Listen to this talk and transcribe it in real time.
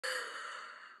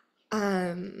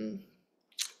Um,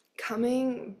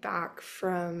 Coming back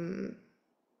from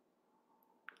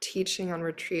teaching on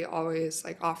retreat always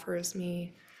like offers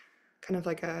me kind of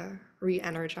like a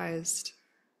re-energized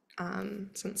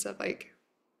sense of like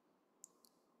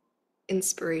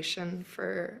inspiration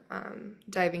for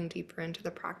diving deeper into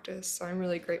the practice. So I'm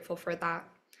really grateful for that.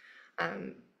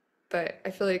 Um, but I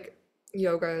feel like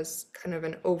yoga is kind of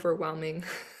an overwhelming,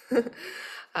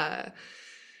 uh,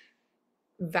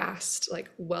 vast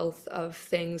like wealth of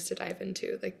things to dive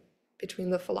into. Like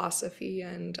between the philosophy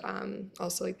and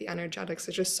also like the energetics,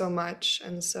 there's just so much.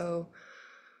 And so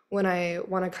when I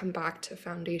want to come back to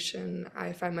foundation,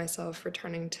 I find myself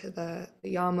returning to the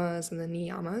yamas and the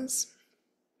niyamas.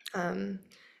 Um,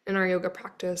 in our yoga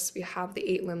practice, we have the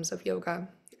 8 limbs of yoga,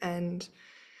 and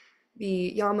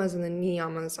the yamas and the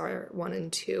niyamas are 1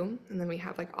 and 2, and then we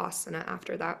have like asana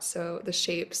after that. So the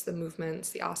shapes, the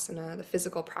movements, the asana, the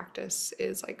physical practice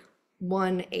is like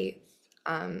 1/8.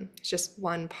 It's just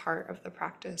one part of the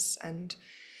practice, and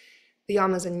the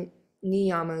yamas and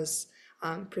niyamas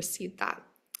precede that.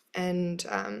 And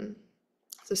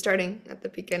so starting at the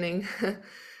beginning,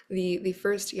 the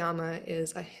first yama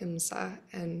is Ahimsa,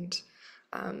 and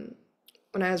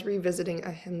when I was revisiting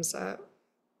Ahimsa,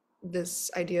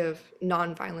 this idea of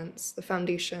nonviolence, the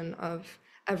foundation of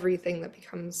everything that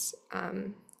becomes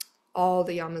all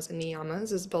the yamas and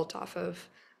niyamas, is built off of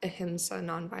Ahimsa,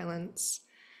 nonviolence.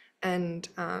 And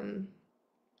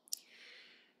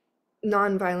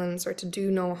nonviolence, or to do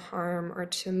no harm, or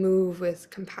to move with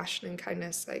compassion and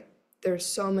kindness, like there's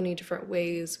so many different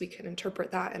ways we can interpret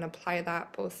that and apply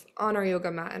that both on our yoga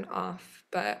mat and off.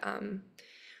 But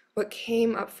what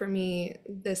came up for me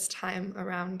this time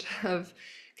around of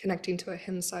connecting to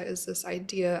Ahimsa is this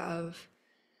idea of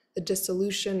the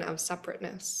dissolution of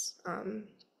separateness.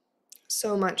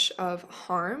 So much of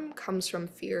harm comes from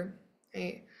fear,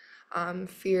 right?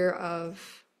 Fear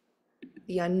of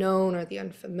the unknown or the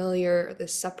unfamiliar, or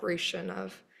this separation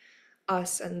of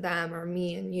us and them, or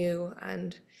me and you.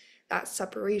 And that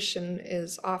separation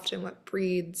is often what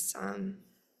breeds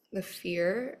the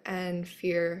fear, and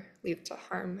fear leads to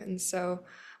harm. And so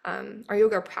our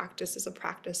yoga practice is a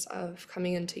practice of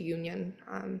coming into union,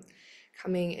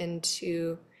 coming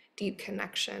into deep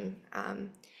connection.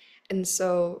 And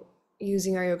so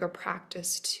using our yoga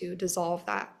practice to dissolve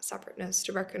that separateness,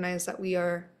 to recognize that we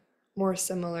are more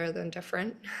similar than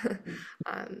different,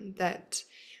 that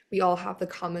we all have the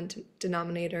common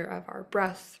denominator of our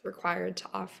breath required to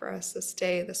offer us this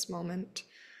day, this moment,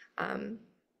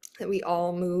 that we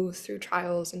all move through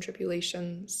trials and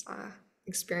tribulations,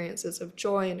 experiences of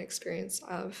joy and experience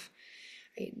of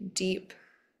deep,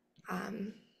 I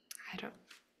don't,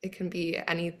 it can be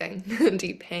anything,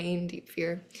 deep pain, deep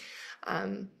fear.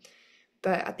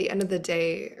 But at the end of the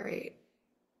day, right,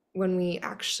 when we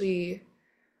actually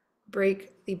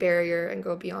break the barrier and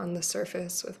go beyond the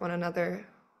surface with one another,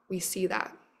 we see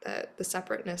that the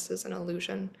separateness is an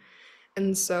illusion.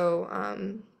 And so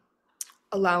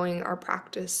allowing our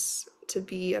practice to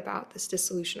be about this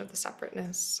dissolution of the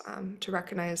separateness, to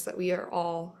recognize that we are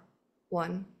all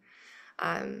one,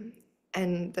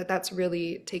 and that's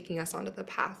really taking us onto the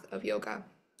path of yoga,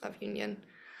 of union.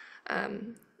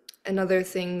 Another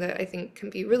thing that I think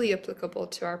can be really applicable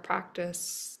to our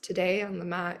practice today on the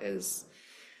mat is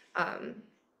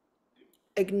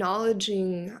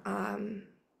acknowledging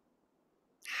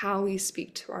how we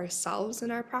speak to ourselves in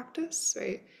our practice,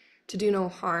 right? To do no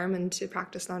harm and to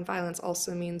practice nonviolence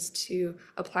also means to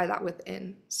apply that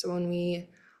within. So when we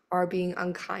are being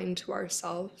unkind to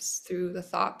ourselves through the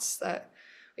thoughts that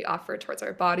we offer towards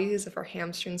our bodies, if our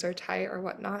hamstrings are tight or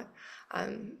whatnot,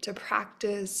 to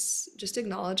practice just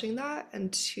acknowledging that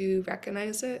and to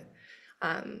recognize it,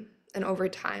 and over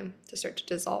time to start to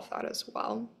dissolve that as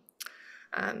well.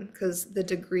 Because the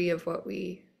degree of what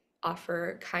we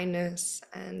offer kindness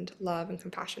and love and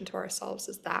compassion to ourselves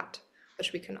is that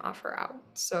which we can offer out.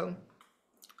 So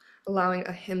allowing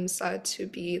Ahimsa to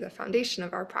be the foundation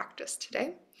of our practice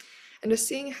today, and just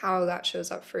seeing how that shows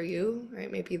up for you,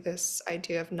 right? Maybe this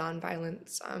idea of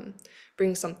nonviolence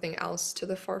brings something else to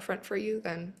the forefront for you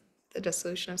than the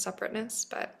dissolution of separateness,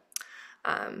 but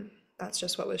that's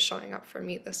just what was showing up for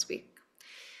me this week.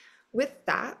 With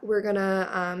that, we're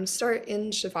gonna start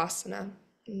in Shavasana,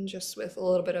 and just with a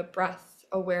little bit of breath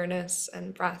awareness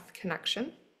and breath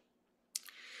connection.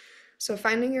 So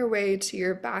finding your way to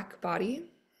your back body,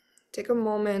 take a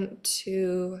moment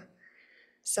to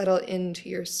settle into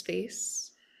your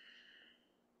space,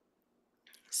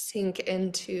 sink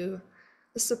into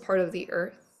the support of the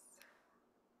earth,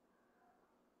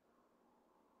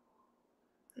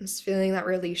 and just feeling that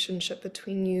relationship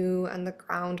between you and the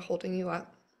ground holding you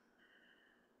up.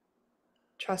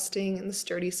 trusting in the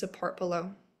sturdy support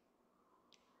below.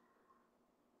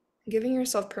 Giving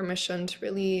yourself permission to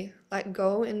really let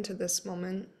go into this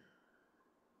moment,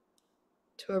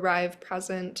 to arrive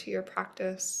present to your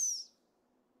practice,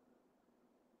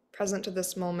 present to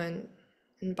this moment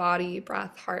in body,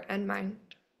 breath, heart, and mind.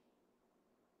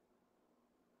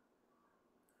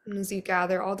 And as you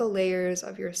gather all the layers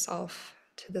of yourself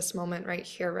to this moment right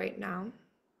here, right now,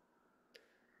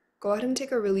 go ahead and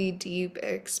take a really deep,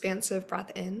 expansive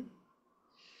breath in.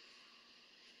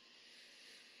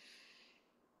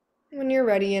 When you're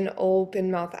ready, an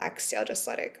open mouth exhale, just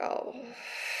let it go.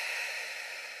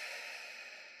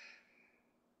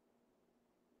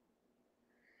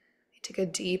 Take a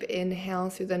deep inhale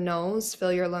through the nose,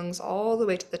 fill your lungs all the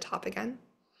way to the top again.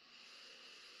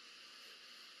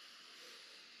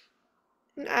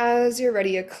 And as you're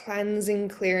ready, a cleansing,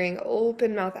 clearing,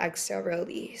 open mouth exhale,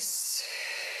 release.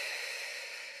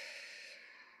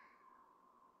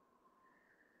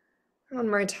 One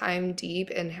more time, deep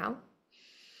inhale.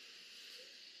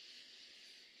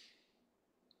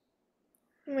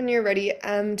 And when you're ready,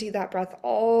 empty that breath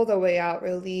all the way out,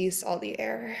 release all the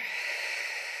air.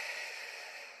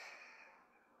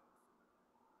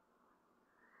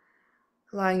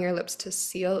 Allowing your lips to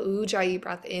seal, Ujjayi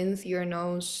breath in through your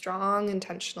nose, strong,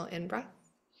 intentional in-breath.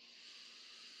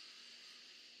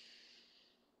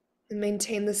 And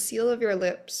maintain the seal of your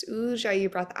lips, Ujjayi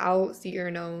breath out through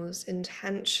your nose,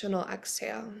 intentional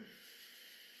exhale.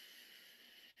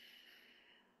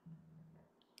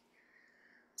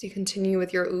 As you continue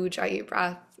with your Ujjayi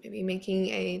breath, maybe making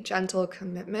a gentle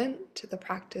commitment to the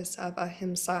practice of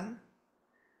Ahimsa.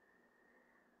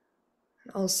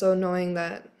 And also knowing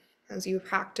that as you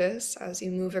practice, as you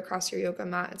move across your yoga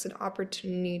mat, it's an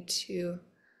opportunity to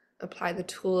apply the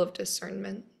tool of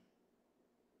discernment,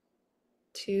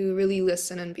 to really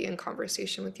listen and be in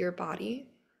conversation with your body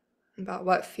about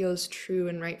what feels true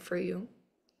and right for you,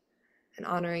 and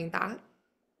honoring that,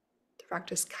 to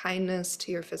practice kindness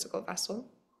to your physical vessel.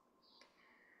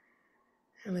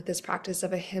 And with this practice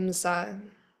of Ahimsa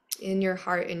in your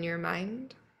heart, in your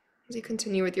mind, as you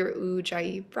continue with your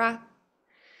Ujjayi breath,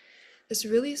 this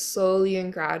really slowly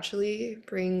and gradually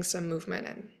brings some movement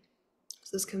in.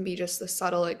 So this can be just the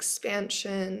subtle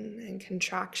expansion and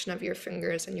contraction of your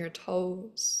fingers and your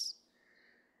toes.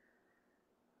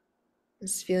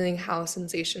 Just feeling how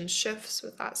sensation shifts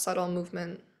with that subtle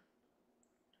movement.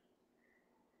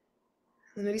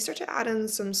 And maybe start to add in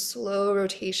some slow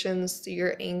rotations through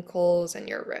your ankles and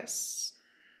your wrists.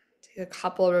 Take a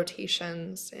couple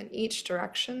rotations in each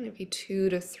direction, maybe 2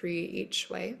 to 3 each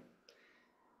way.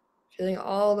 Feeling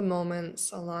all the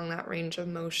moments along that range of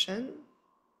motion,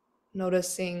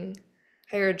 noticing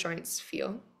how your joints feel.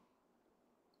 And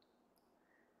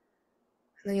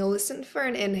then you'll listen for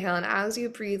an inhale, and as you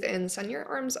breathe in, send your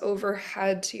arms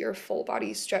overhead to your full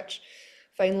body stretch.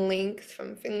 Find length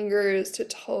from fingers to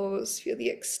toes. Feel the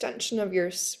extension of your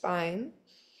spine.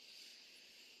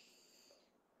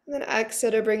 And then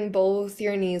exhale to bring both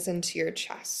your knees into your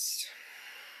chest.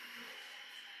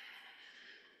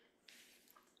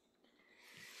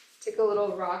 Take a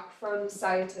little rock from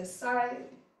side to side.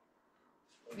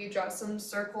 Maybe draw some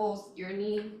circles with your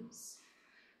knees.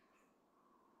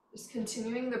 Just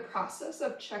continuing the process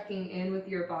of checking in with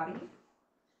your body.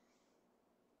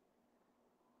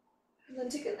 And then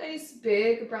take a nice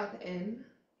big breath in.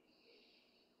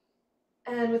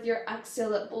 And with your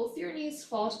exhale, let both your knees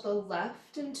fall to the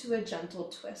left into a gentle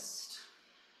twist.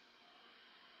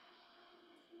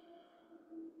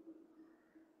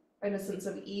 Find a sense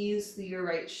of ease through your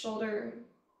right shoulder.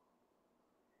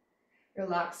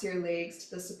 Relax your legs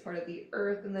to the support of the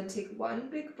earth, and then take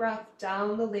one big breath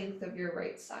down the length of your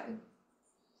right side.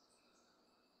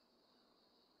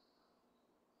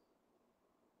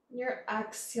 Your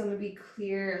exhale may be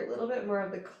clear, a little bit more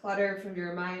of the clutter from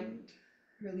your mind,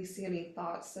 releasing any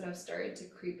thoughts that have started to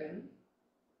creep in.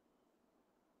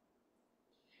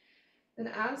 And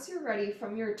as you're ready,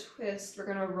 from your twist, we're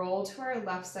going to roll to our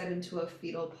left side into a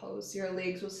fetal pose. Your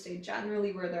legs will stay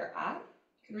generally where they're at.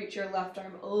 You can reach your left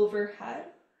arm overhead.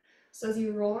 So as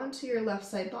you roll onto your left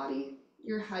side body,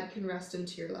 your head can rest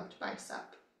into your left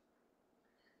bicep.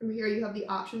 From here, you have the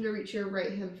option to reach your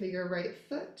right hand for your right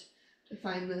foot to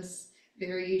find this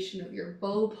variation of your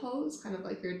bow pose, kind of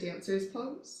like your dancer's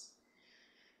pose.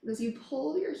 And as you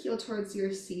pull your heel towards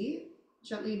your seat,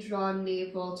 gently draw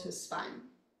navel to spine.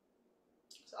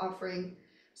 So offering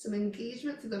some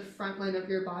engagement through the front line of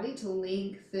your body to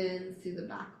lengthen through the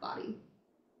back body.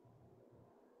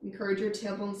 Encourage your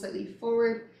tailbone slightly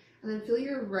forward, and then feel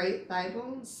your right thigh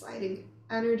bone sliding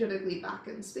energetically back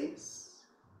in space.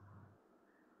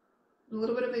 A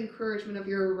little bit of encouragement of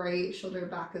your right shoulder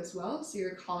back as well, so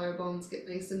your collarbones get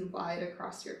nice and wide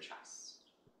across your chest.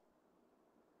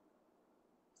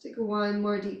 Take one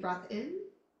more deep breath in.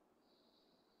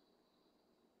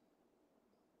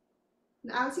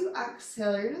 And as you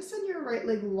exhale, you're going to send your right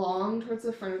leg long towards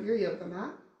the front of your yoga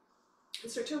mat.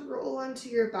 And start to roll onto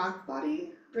your back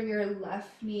body. Bring your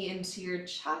left knee into your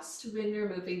chest when you're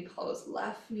moving pose.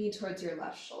 Left knee towards your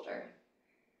left shoulder.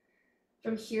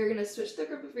 From here, you're going to switch the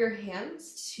grip of your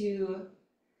hands to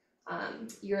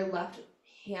your left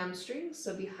hamstring,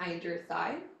 so behind your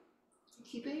thigh.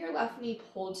 Keeping your left knee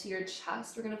pulled to your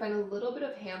chest, we're going to find a little bit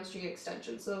of hamstring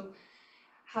extension. So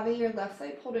having your left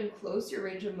thigh pulled in close, your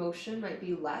range of motion might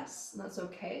be less, and that's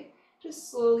okay. Just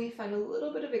slowly find a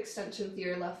little bit of extension through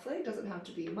your left leg. Doesn't have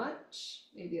to be much.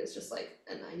 Maybe it's just like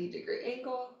a 90-degree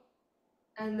angle,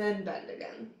 and then bend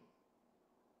again.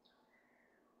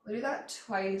 We'll do that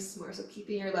twice more, so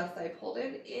keeping your left thigh pulled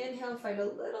in. Inhale, find a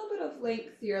little bit of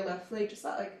length through your left leg, just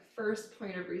that like first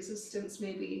point of resistance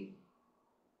maybe.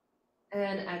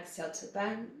 And exhale to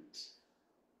bend.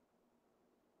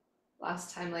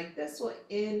 Last time like this, we'll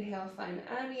inhale, find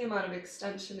any amount of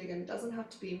extension. Again, it doesn't have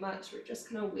to be much. We're just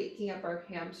kind of waking up our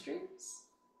hamstrings.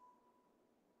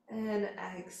 And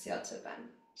exhale to bend.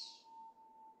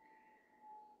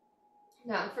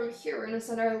 Now from here, we're going to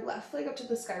send our left leg up to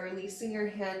the sky, releasing your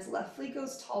hands. Left leg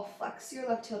goes tall, flex your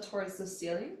left heel towards the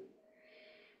ceiling.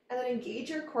 And then engage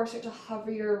your core, start to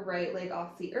hover your right leg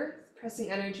off the earth,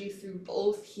 pressing energy through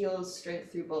both heels,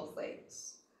 strength through both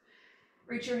legs.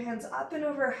 Reach your hands up and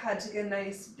overhead, take a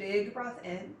nice big breath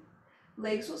in.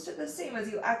 Legs will stay the same as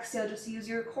you exhale, just use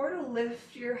your core to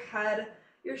lift your head,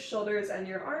 your shoulders, and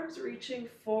your arms, reaching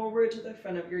forward to the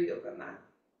front of your yoga mat.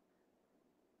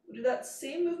 We'll do that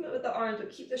same movement with the arms,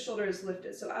 but keep the shoulders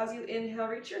lifted. So as you inhale,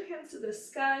 reach your hands to the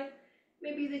sky.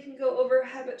 Maybe they can go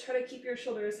overhead, but try to keep your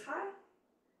shoulders high.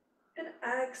 And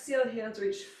exhale, hands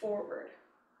reach forward.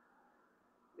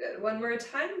 Good. One more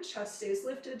time, chest stays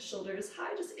lifted, shoulders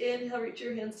high. Just inhale, reach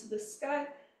your hands to the sky,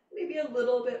 maybe a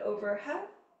little bit overhead.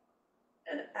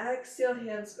 And exhale,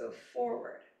 hands go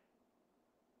forward.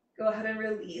 Go ahead and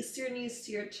release your knees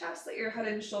to your chest. Let your head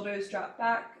and shoulders drop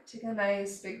back. Take a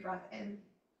nice big breath in.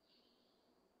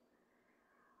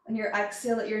 On your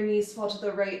exhale, let your knees fall to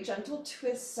the right. Gentle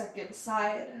twist, second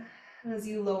side. And as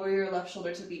you lower your left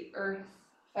shoulder to the earth,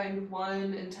 find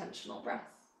one intentional breath.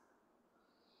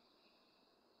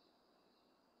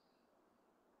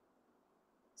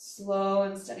 Slow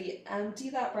and steady, empty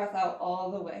that breath out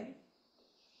all the way.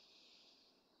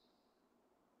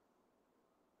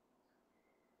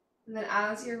 And then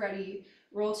as you're ready,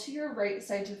 roll to your right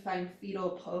side to find fetal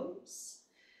pose.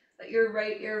 Let your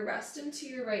right ear rest into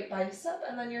your right bicep,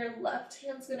 and then your left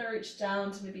hand's gonna reach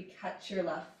down to maybe catch your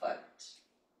left foot.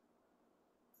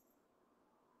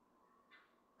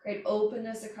 Create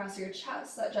openness across your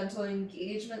chest, that gentle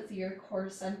engagement through your core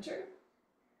center.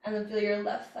 And then feel your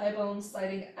left thigh bone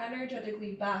sliding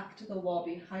energetically back to the wall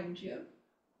behind you.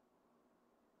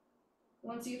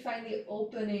 Once you find the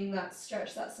opening, that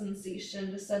stretch, that sensation,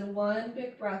 just send one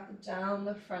big breath down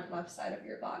the front left side of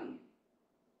your body.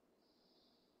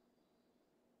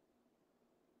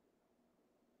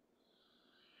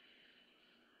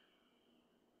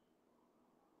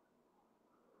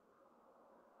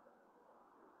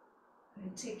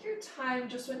 And take your time,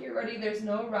 just when you're ready, there's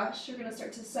no rush. You're gonna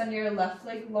start to send your left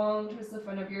leg long towards the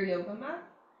front of your yoga mat.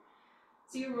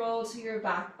 So you roll to your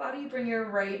back body, bring your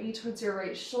right knee towards your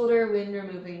right shoulder when you're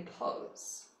moving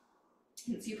pose.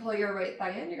 As you pull your right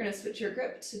thigh in, you're going to switch your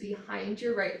grip to behind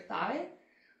your right thigh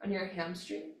on your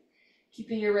hamstring.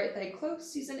 Keeping your right thigh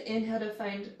close, use an inhale to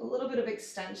find a little bit of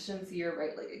extension through your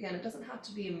right leg. Again, it doesn't have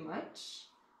to be much.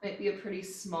 It might be a pretty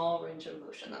small range of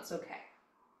motion, that's okay.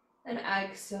 And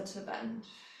exhale to bend.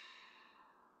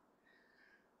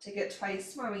 Take it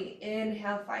twice more. We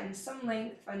inhale, find some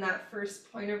length, find that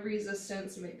first point of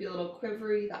resistance. It might be a little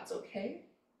quivery, that's okay.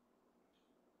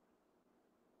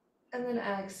 And then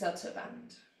exhale to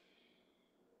bend.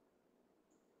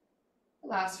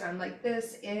 Last round like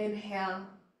this, inhale,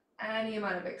 any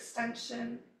amount of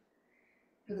extension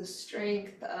for the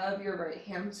strength of your right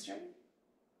hamstring.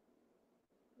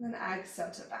 And then exhale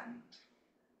to bend.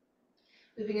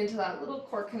 Moving into that little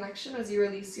core connection as you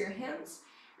release your hands.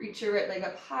 Reach your right leg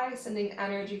up high, sending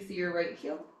energy through your right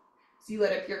heel. So you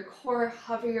let up your core,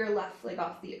 hover your left leg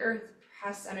off the earth,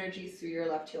 press energy through your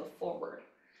left heel forward.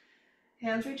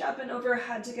 Hands reach up and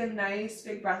overhead, take a nice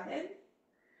big breath in.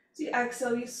 So you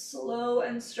exhale, you slow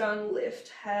and strong lift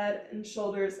head and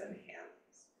shoulders and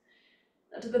hands.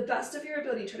 Now to the best of your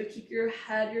ability, try to keep your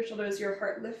head, your shoulders, your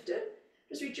heart lifted.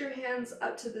 Just reach your hands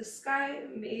up to the sky,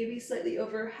 maybe slightly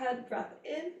overhead, breath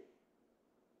in.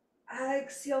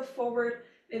 Exhale forward.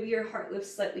 Maybe your heart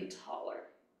lifts slightly taller.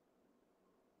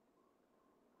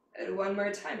 And one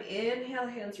more time. Inhale,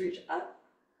 hands reach up.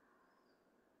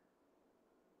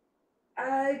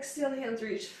 Exhale, hands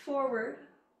reach forward.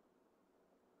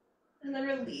 And then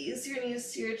release your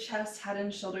knees to your chest, head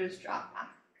and shoulders drop back.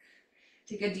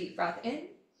 Take a deep breath in.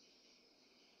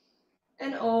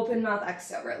 And open mouth,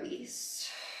 exhale, release.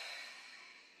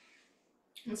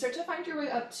 And start to find your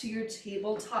way up to your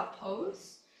tabletop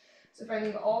pose. So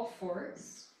finding all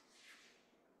fours.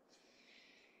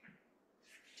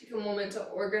 Take a moment to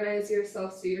organize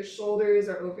yourself so your shoulders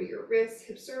are over your wrists,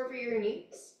 hips are over your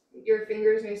knees, your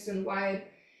fingers nice and wide.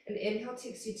 And inhale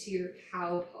takes you to your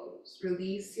cow pose.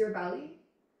 Release your belly.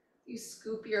 You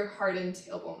scoop your heart and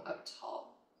tailbone up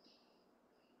tall.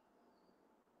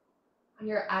 On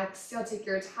your exhale, take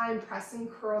your time, press and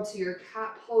curl to your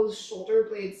cat pose, shoulder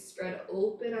blades spread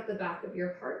open at the back of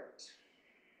your heart.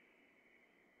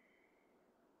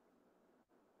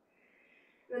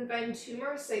 And then find 2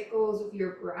 more cycles with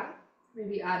your breath,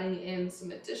 maybe adding in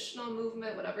some additional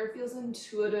movement, whatever feels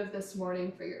intuitive this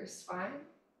morning for your spine.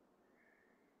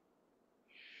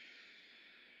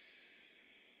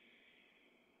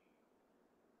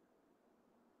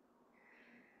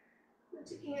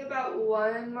 Taking about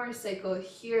 1 more cycle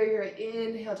here, your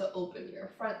inhale to open your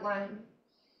front line.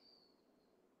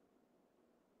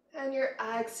 And your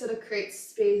exhale to create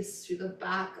space through the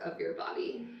back of your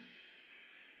body.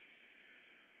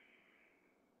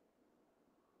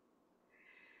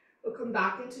 We'll come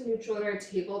back into neutral in our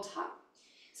tabletop.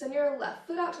 Send your left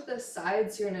foot out to the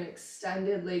side so you're in an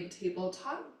extended leg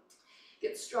tabletop.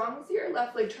 Get strong with your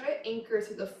left leg. Try to anchor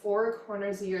through the 4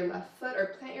 corners of your left foot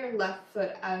or plant your left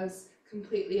foot as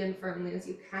completely and firmly as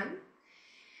you can.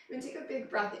 Then take a big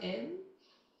breath in.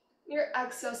 Your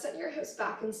exhale, send your hips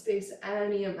back in space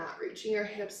any amount, reaching your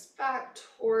hips back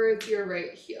towards your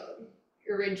right heel.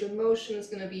 Your range of motion is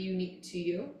going to be unique to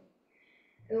you.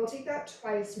 And we'll take that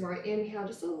twice more. Inhale,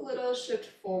 just a little shift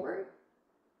forward.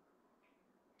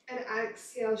 And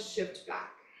exhale, shift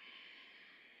back.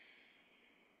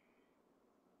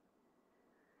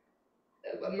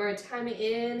 One more time,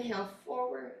 inhale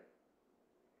forward.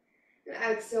 And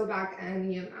exhale back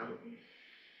any amount.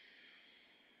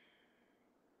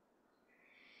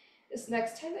 This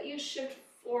next time that you shift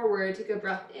forward, take a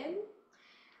breath in.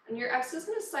 And your exhale is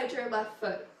going to slide your left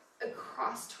foot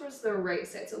across towards the right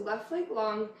side. So left leg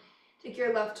long, take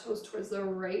your left toes towards the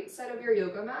right side of your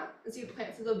yoga mat as you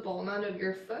plant through the ball mound of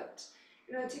your foot.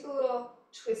 You're going to take a little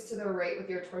twist to the right with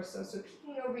your torso. So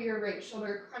peeking over your right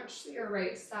shoulder, crunch to your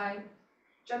right side.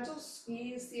 Gentle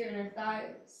squeeze to your inner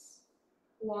thighs.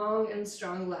 Long and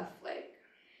strong left leg.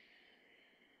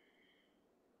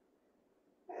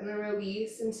 And then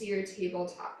release into your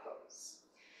tabletop pose.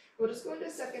 We'll just go into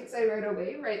second side right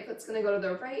away. Right foot's going to go to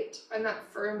the right. Find that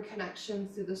firm connection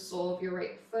through the sole of your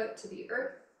right foot to the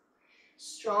earth.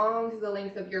 Strong through the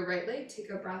length of your right leg.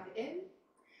 Take a breath in.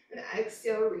 And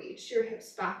exhale, reach your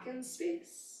hips back in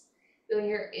space. Feeling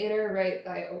your inner right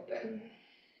thigh open.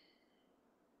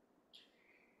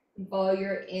 And follow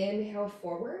your inhale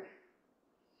forward.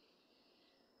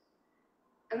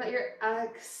 And let your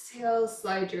exhale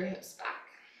slide your hips back.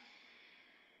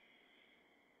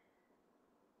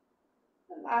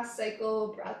 The last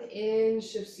cycle, breath in,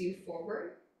 shifts you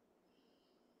forward.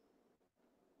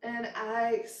 And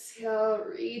exhale,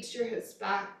 reach your hips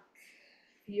back.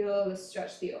 Feel the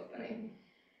stretch, the opening.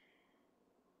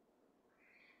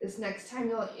 This next time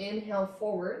you'll inhale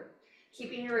forward,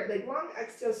 keeping your right leg long.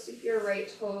 Exhale, sweep your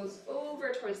right toes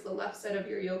over towards the left side of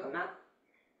your yoga mat.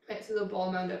 Plant through the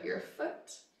ball mound of your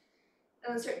foot.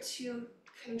 And then start to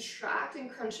contract and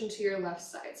crunch into your left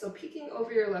side. So peeking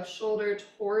over your left shoulder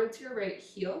towards your right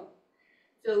heel.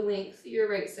 Feel length through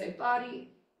your right side body.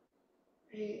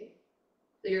 Right.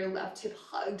 Feel your left hip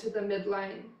hug to the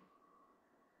midline.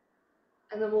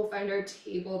 And then we'll find our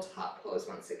tabletop pose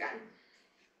once again.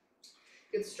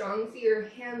 Get strong through your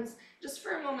hands. Just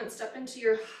for a moment, step into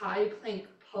your high plank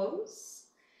pose.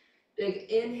 Big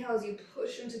inhale as you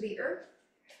push into the earth.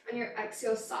 On your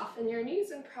exhale, soften your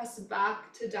knees and press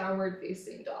back to downward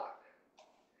facing dog.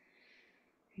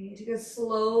 Okay, take a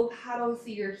slow paddle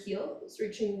through your heels,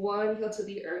 reaching one heel to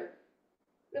the earth.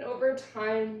 Then over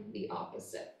time, the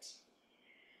opposite.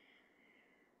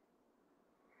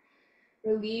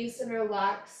 Release and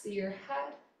relax through your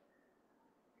head.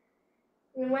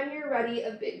 And when you're ready,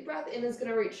 a big breath in is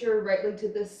going to reach your right leg to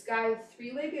the sky,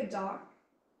 3-legged dog.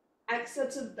 Exhale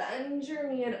to bend your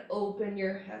knee and open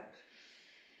your hip.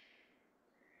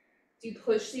 As you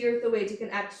push the earth away, take an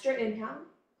extra inhale.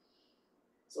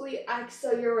 Slowly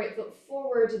exhale your right foot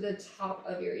forward to the top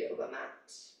of your yoga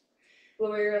mat.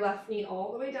 Lower your left knee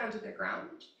all the way down to the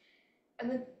ground.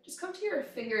 And then just come to your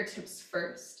fingertips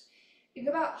first. Think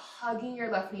about hugging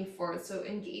your left knee forward. So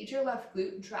engage your left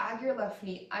glute, drag your left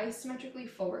knee isometrically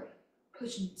forward,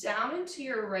 push down into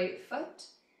your right foot,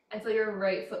 and feel your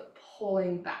right foot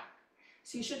pulling back.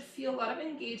 So you should feel a lot of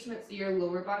engagement through your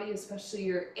lower body, especially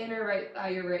your inner right thigh,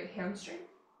 your right hamstring.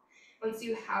 Once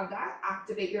you have that,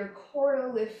 activate your core to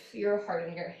lift your heart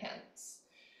in your hands.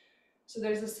 So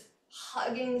there's this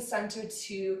hugging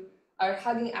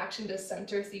action to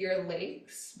center through your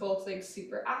legs, both legs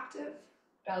super active,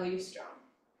 belly strong.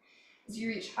 As you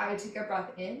reach high, take a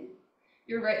breath in.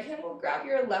 Your right hand will grab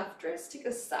your left wrist, take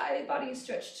a side body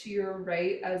stretch to your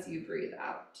right as you breathe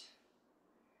out.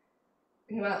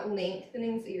 Think about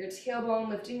lengthening through your tailbone,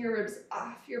 lifting your ribs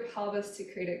off your pelvis to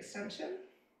create extension.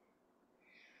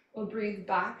 We'll breathe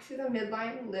back through the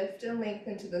midline, lift and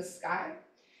lengthen to the sky.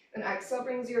 Then exhale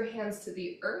brings your hands to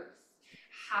the earth.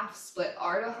 Half split,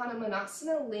 Ardha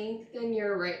Hanumanasana, lengthen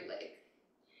your right leg.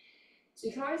 So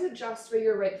you can always adjust where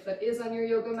your right foot is on your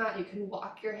yoga mat. You can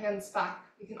walk your hands back.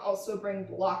 You can also bring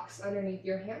blocks underneath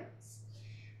your hands.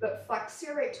 But flex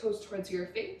your right toes towards your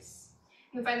face.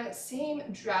 And find that same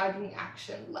dragging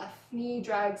action. Left knee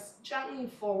drags gently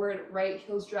forward, right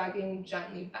heel's dragging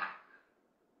gently back.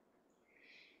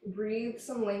 Breathe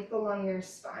some length along your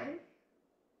spine.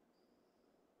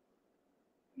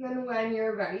 And then when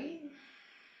you're ready,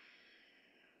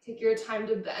 take your time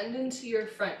to bend into your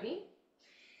front knee.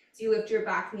 So you lift your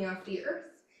back knee off the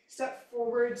earth. Step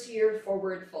forward to your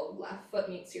forward fold. Left foot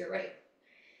meets your right.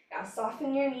 Now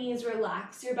soften your knees,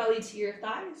 relax your belly to your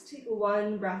thighs. Take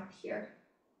one breath here.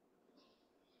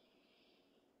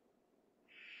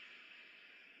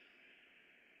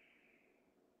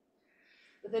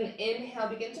 With an inhale,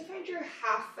 begin to find your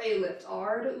halfway lift,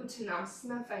 Ardha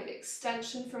Uttanasana. Find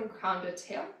extension from crown to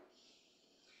tail.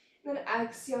 And then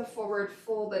exhale, forward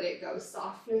fold, let it go.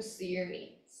 Softness through your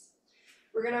knees.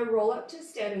 We're going to roll up to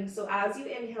standing. So as you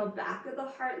inhale, back of the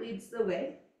heart leads the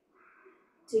way.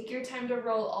 Take your time to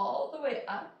roll all the way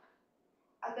up.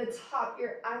 At the top,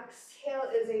 your exhale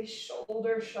is a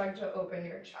shoulder shrug to open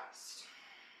your chest.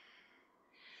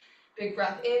 Big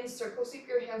breath in, circle sweep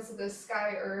your hands to the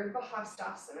sky, Urdhva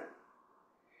Hastasana.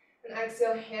 And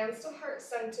exhale, hands to heart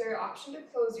center, option to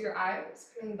close your eyes,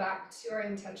 coming back to our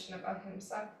intention of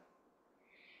Ahimsa.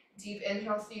 Deep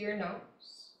inhale through your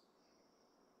nose.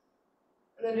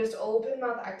 And then just open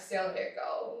mouth, exhale, let it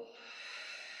go.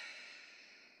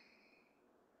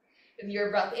 With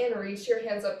your breath in, reach your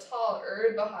hands up tall,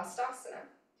 Urdhva Hastasana.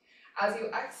 As you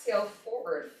exhale,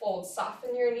 forward fold,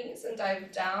 soften your knees and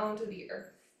dive down to the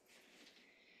earth.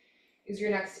 Use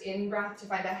your next in-breath to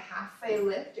find a halfway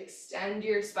lift, extend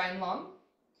your spine long.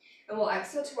 And we'll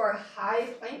exhale to our high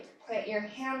plank, plant your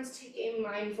hands, take a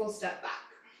mindful step back.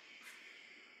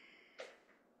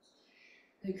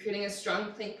 And creating a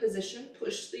strong plank position,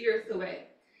 push the earth away.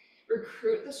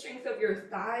 Recruit the strength of your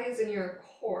thighs and your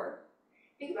core.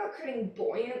 Think about creating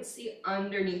buoyancy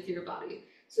underneath your body.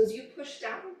 So as you push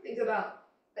down, think about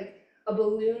like a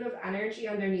balloon of energy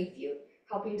underneath you,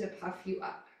 helping to puff you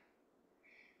up.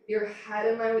 Your head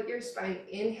in line with your spine,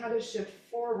 inhale to shift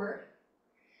forward.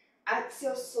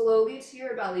 Exhale slowly to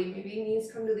your belly. Maybe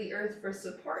knees come to the earth for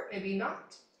support, maybe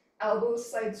not.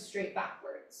 Elbows slide straight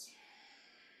backwards.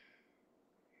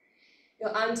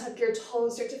 You'll untuck your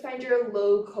toes, start to find your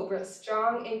low cobra,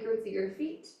 strong anchor through your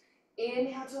feet.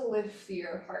 Inhale to lift through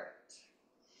your heart.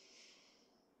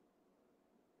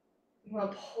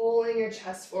 While pulling your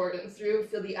chest forward and through,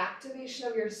 feel the activation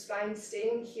of your spine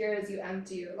staying here as you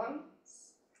empty your lungs.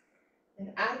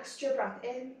 An extra breath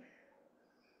in,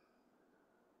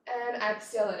 and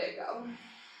exhale, let it go.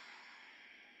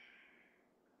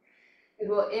 It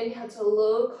will inhale to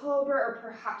low cobra or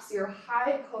perhaps your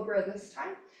high cobra this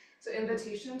time. So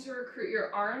invitation to recruit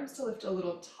your arms to lift a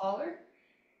little taller.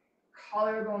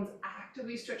 Collarbones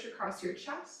actively stretch across your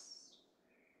chest.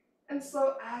 And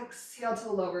slow exhale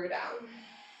to lower down.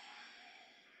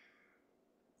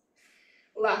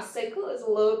 Last cycle is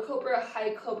low cobra,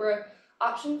 high cobra.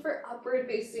 Option for upward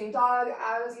facing dog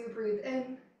as you breathe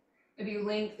in. Maybe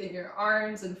lengthen your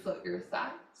arms and float your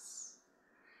thighs.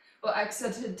 We'll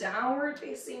exhale to downward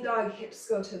facing dog, hips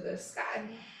go to the sky.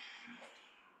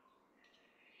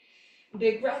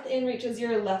 Big breath in, reaches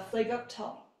your left leg up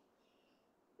tall.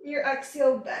 Your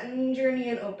exhale, bend your knee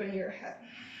and open your head.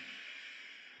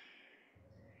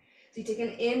 So you take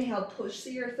an inhale, push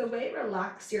the earth away,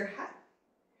 relax your head.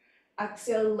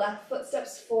 Exhale, left foot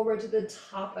steps forward to the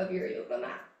top of your yoga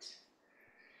mat.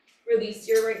 Release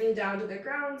your right knee down to the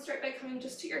ground. Start by coming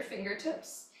just to your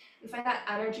fingertips and find that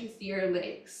energy through your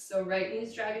legs. So right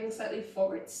knee's dragging slightly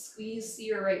forward, squeeze through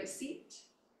your right seat.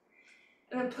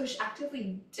 And then push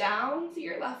actively down through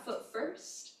your left foot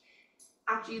first.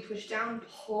 After you push down,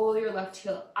 pull your left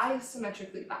heel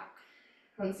isometrically back.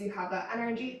 Once you have that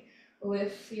energy,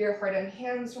 lift your heart and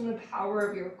hands from the power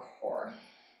of your core.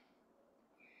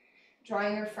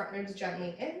 Drawing your front ribs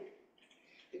gently in,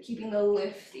 but keeping the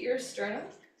lift through your sternum.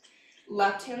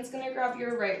 Left hand's gonna grab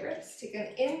your right wrist. Take an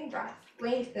in breath,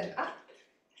 lengthen up.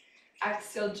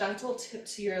 Exhale, gentle tip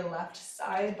to your left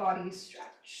side, body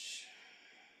stretch.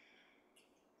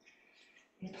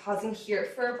 And pausing here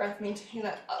for a breath, maintain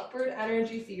that upward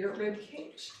energy through your rib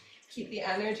cage. Keep the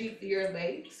energy through your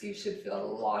legs. You should feel a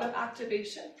lot of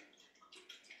activation.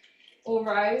 We'll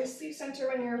rise through center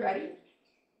when you're ready.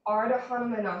 Ardha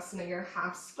Hanumanasana, your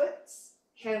half splits.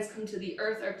 Hands come to the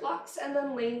earth or blocks, and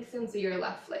then lengthen through your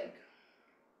left leg.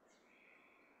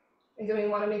 Again, we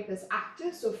want to make this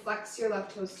active, so flex your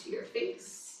left toes to your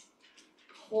face.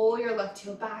 Pull your left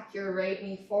heel back, your right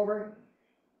knee forward.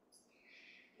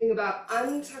 Think about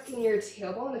untucking your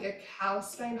tailbone like a cow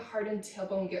spine, harden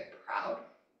tailbone, get proud.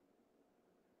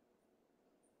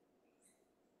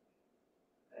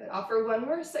 And offer one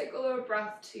more cycle of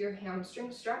breath to your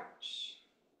hamstring stretch.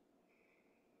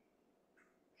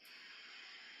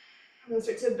 And then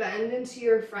start to bend into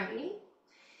your front knee.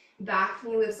 Back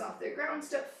knee lifts off the ground,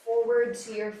 step forward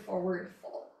to your forward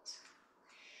fold.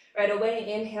 Right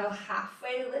away, inhale,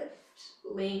 halfway lift,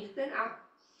 lengthen out.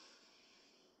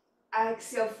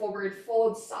 Exhale, forward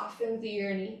fold, soften through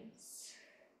your knees.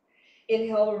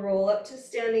 Inhale, roll up to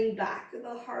standing back.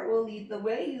 The heart will lead the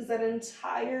way. Use that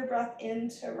entire breath in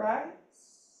to rise.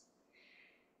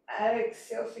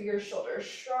 Exhale through your shoulders,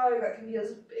 shrug. That can be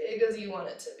as big as you want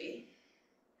it to be.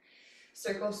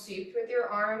 Circle sweep with your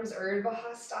arms, Urdhva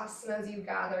Hastasana as you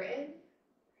gather in.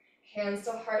 Hands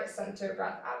to heart center,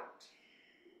 breath out.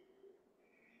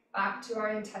 Back to our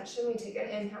intention, we take an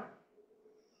inhale.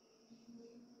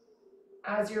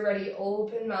 As you're ready,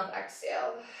 open mouth,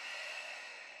 exhale.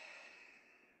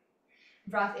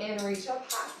 Breath in, reach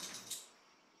up high.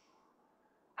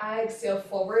 Exhale,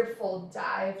 forward fold,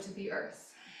 dive to the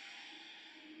earth.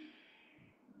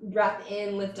 Breath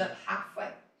in, lift up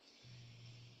halfway.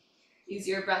 Use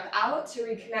your breath out to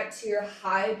reconnect to your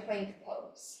high plank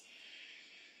pose.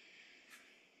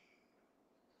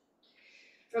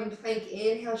 From plank,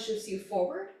 inhale shifts you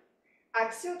forward.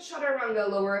 Exhale, chaturanga,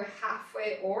 lower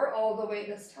halfway or all the way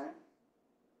this time.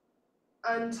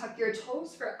 Untuck your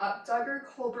toes for up dog or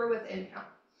cobra with inhale.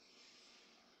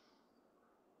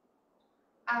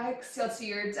 Exhale to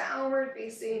your downward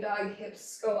facing dog,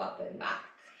 hips go up and back.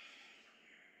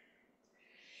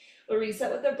 We'll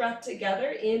reset with the breath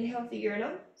together. Inhale through your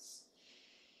nose.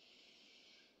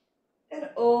 And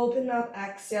open up,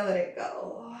 exhale, let it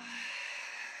go.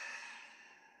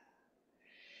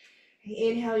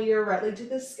 Inhale your right leg to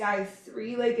the sky,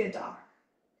 three-legged dog.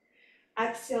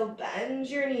 Exhale, bend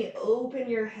your knee, open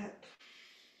your hip.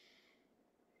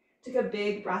 Take a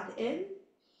big breath in.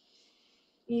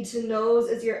 Knee to nose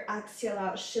as your exhale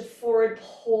out. Shift forward,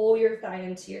 pull your thigh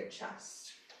into your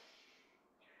chest.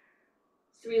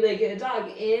 Three-legged dog.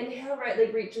 Inhale, right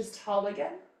leg reaches tall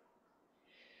again.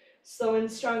 Slow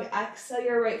and strong, exhale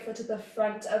your right foot to the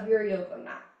front of your yoga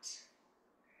mat.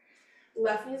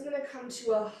 Left knee is going to come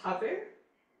to a hover.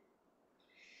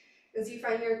 As you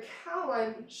find your cow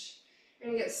lunge,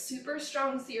 you're going to get super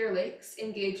strong through your legs,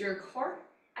 engage your core,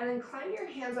 and then climb your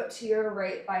hands up to your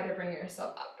right thigh to bring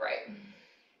yourself upright.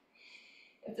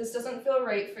 If this doesn't feel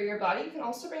right for your body, you can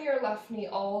also bring your left knee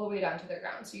all the way down to the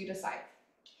ground, so you decide.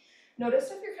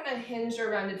 Notice if you're kind of hinged or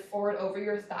rounded forward over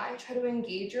your thigh, try to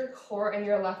engage your core and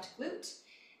your left glute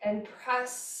and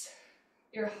press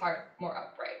your heart more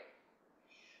upright.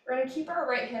 We're going to keep our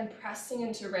right hand pressing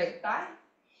into right thigh.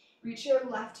 Reach your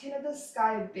left hand to the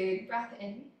sky, big breath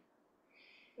in.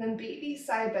 Then baby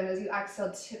side bend as you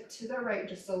exhale, tip to the right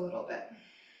just a little bit.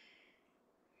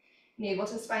 Navel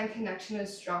to spine connection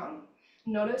is strong.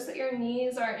 Notice that your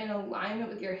knees are in alignment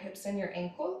with your hips and your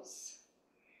ankles.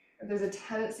 If there's a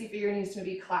tendency for your knees to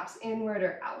maybe collapse inward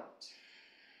or out.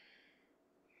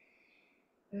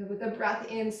 And with the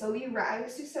breath in, slowly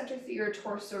rise to center through your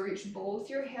torso. Reach both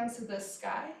your hands to the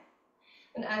sky.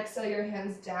 And exhale your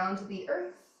hands down to the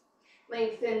earth.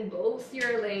 Lengthen both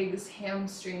your legs,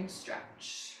 hamstring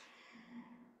stretch.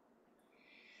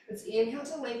 Let's inhale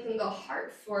to lengthen the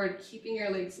heart forward, keeping your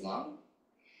legs long.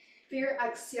 For your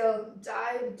exhale,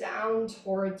 dive down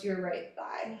towards your right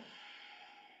thigh.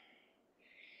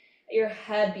 Let your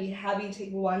head be heavy.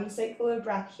 Take one cycle of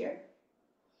breath here.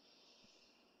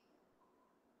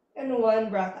 And one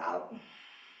breath out.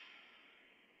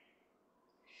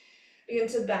 Begin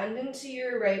to bend into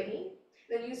your right knee.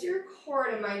 Then use your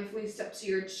core to mindfully step to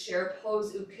your chair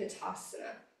pose,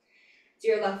 Utkatasana. So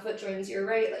your left foot joins your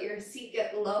right, let your seat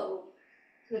get low,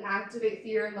 and then activate through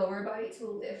your lower body to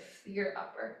lift through your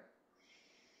upper.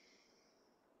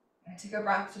 And take a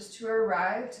breath just to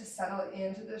arrive, to settle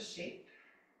into the shape.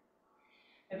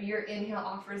 Maybe your inhale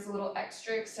offers a little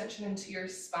extra extension into your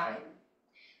spine.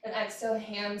 Then exhale,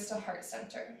 hands to heart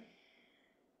center.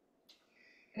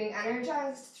 Getting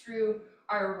energized through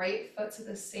our right foot to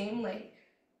the same leg.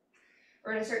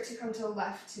 We're going to start to come to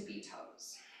left tippy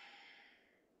toes.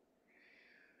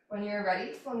 When you're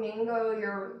ready, flamingo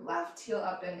your left heel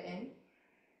up and in.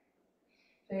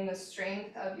 Feeling the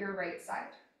strength of your right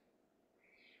side.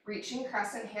 Reaching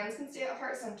crescent, hands can stay at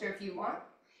heart center if you want.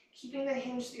 Keeping the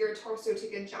hinge through your torso,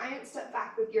 take a giant step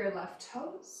back with your left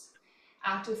toes.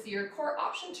 Active through your core,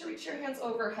 option to reach your hands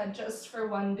overhead just for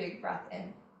one big breath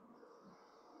in.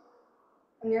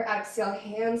 On your exhale,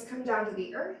 hands come down to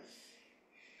the earth.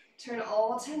 Turn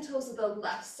all 10 toes to the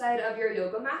left side of your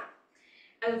yoga mat.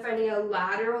 And then finding a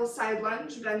lateral side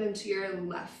lunge, bend into your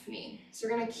left knee. So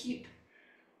we're going to keep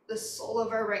the sole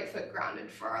of our right foot grounded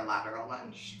for our lateral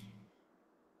lunge.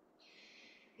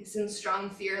 Nice and strong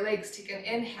through your legs. Take an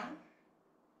inhale.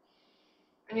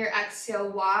 On your exhale,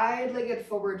 wide-legged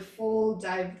forward fold,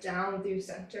 dive down through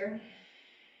center.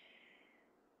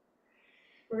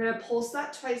 We're going to pulse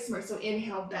that twice more. So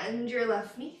inhale, bend your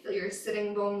left knee. Feel your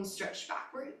sitting bones stretch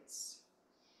backwards.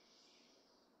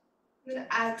 Then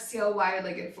exhale,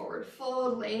 wide-legged forward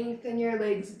fold. Lengthen your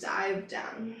legs, dive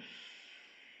down.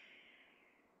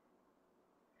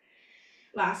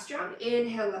 Last round.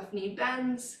 Inhale, left knee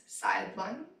bends, side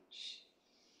lunge.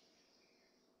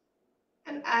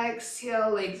 And exhale,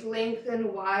 legs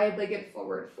lengthen, wide-legged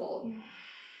forward fold.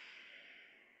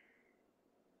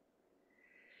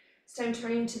 This time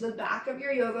turning to the back of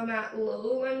your yoga mat,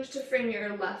 low lunge to frame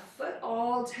your left foot,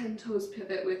 all 10 toes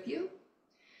pivot with you.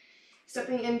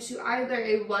 Stepping into either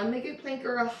a one-legged plank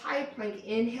or a high plank,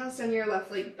 inhale, send your left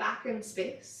leg back in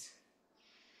space.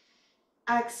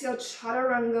 Exhale,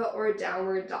 chaturanga or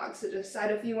downward dog. So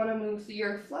decide if you want to move through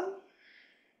your flow.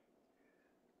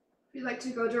 If you'd like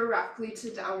to go directly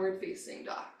to downward facing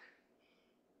dog.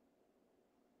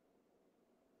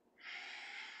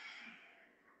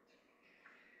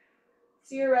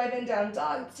 So you're right in down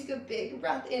dog. Take a big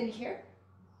breath in here.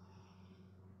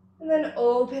 And then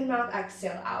open mouth,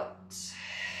 exhale out.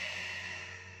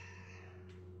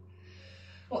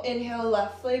 We'll inhale,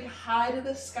 left leg high to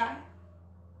the sky.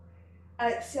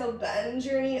 Exhale, bend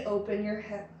your knee, open your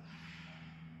hip.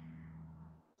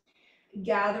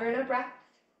 Gather in a breath.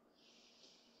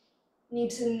 Knee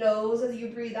to nose as you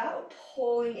breathe out,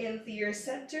 pulling in through your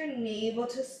center, navel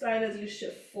to spine as you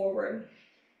shift forward.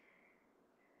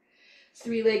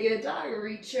 Three-legged dog,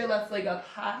 reach your left leg up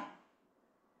high.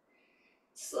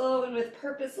 Slow and with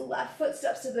purpose, left foot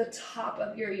steps to the top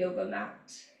of your yoga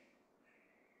mat.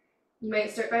 You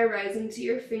might start by rising to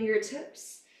your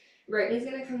fingertips. Right knee's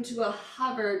gonna come to a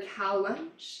hover cow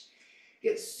lunge.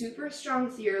 Get super strong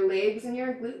through your legs and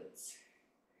your glutes.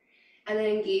 And then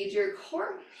engage your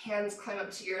core. Hands climb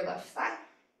up to your left thigh.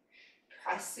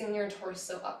 Pressing your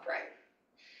torso upright.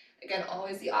 Again,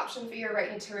 always the option for your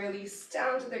right knee to release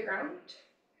down to the ground.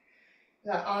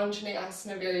 That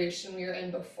Anjaneyasana variation we were in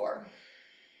before.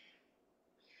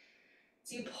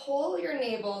 So you pull your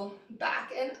navel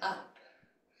back and up.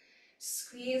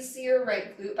 Squeeze your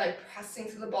right glute by pressing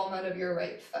to the ball mat of your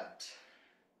right foot.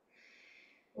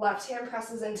 Left hand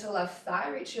presses into left thigh.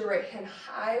 Reach your right hand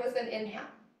high with an inhale.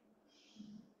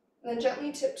 And then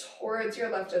gently tip towards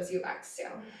your left as you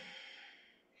exhale.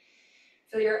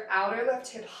 Feel your outer left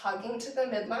hip hugging to the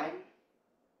midline.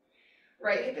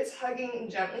 Right hip is hugging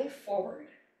gently forward.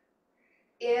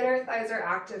 Inner thighs are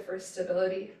active for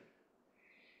stability.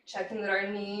 Checking that our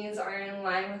knees are in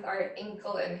line with our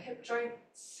ankle and hip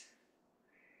joints.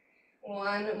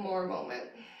 One more moment.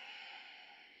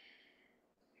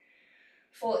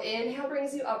 Full inhale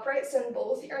brings you upright. Send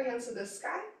both your hands to the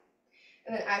sky.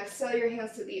 And then exhale your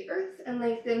hands to the earth and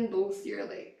lengthen both your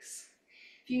legs.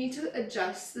 If you need to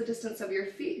adjust the distance of your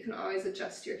feet, you can always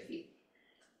adjust your feet.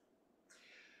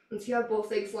 Once you have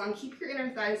both legs long, keep your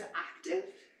inner thighs active.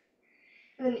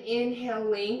 And then inhale,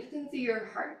 lengthen through your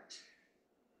heart.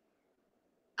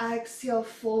 Exhale,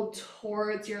 fold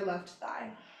towards your left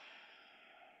thigh.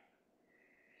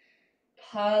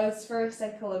 Pause for a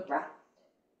cycle of breath.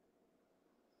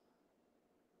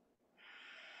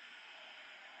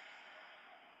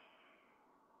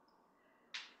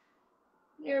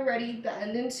 When you're ready,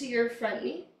 bend into your front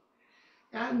knee.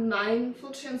 That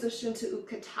mindful transition to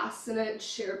Utkatasana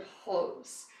chair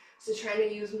pose. So trying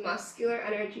to use muscular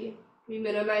energy. We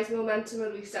minimize momentum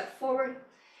as we step forward.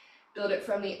 Build it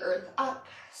from the earth up.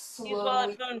 Slowly.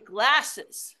 You've got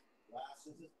glasses.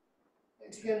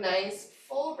 Take a nice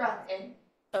full breath in.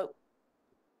 Oh.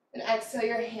 And exhale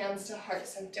your hands to heart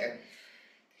center.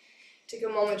 Take a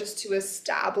moment just to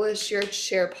establish your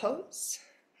chair pose.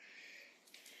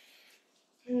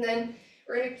 And then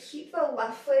we're going to keep the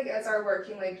left leg as our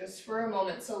working leg just for a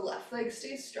moment. So left leg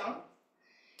stays strong.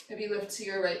 Maybe lift to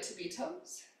your right tippy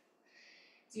toes.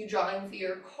 As you draw in through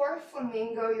your core,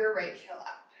 flamingo your right heel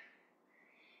up.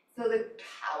 Feel the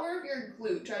power of your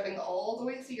glute driving all the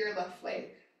way through your left leg.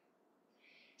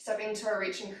 Stepping to our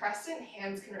reaching crescent,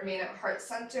 hands can remain at heart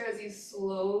center as you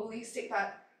slowly take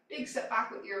that big step back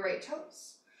with your right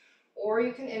toes. Or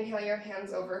you can inhale your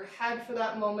hands overhead for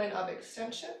that moment of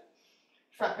extension.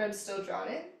 Front ribs still drawn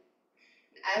in.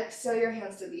 And exhale your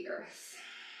hands to the earth.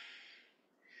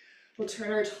 We'll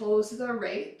turn our toes to the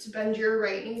right, bend your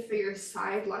right knee for your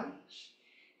side lunge,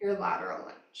 your lateral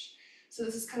lunge. So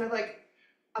this is kind of like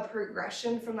a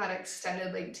progression from that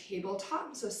extended leg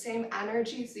tabletop. So same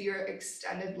energy as your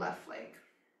extended left leg.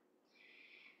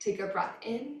 Take a breath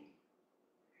in.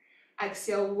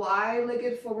 Exhale,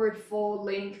 wide-legged forward fold,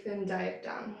 lengthen, dive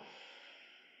down.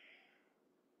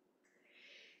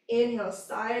 Inhale,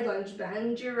 side lunge,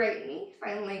 bend your right knee,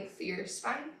 find length through your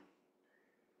spine.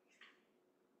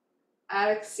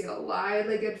 Exhale,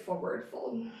 wide-legged forward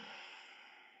fold.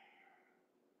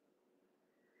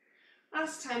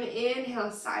 Last time,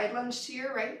 inhale, side lunge to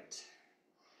your right.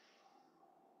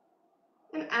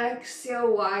 And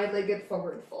exhale, wide-legged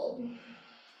forward fold.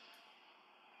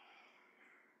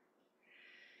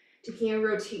 Taking a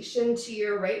rotation to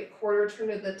your right, quarter turn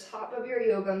to the top of your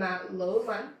yoga mat, low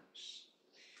lunge.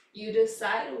 You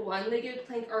decide one-legged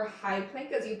plank or high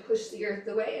plank as you push the earth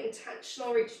away.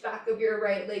 Intentional reach back of your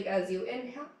right leg as you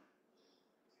inhale.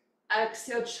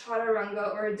 Exhale,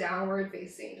 chaturanga or downward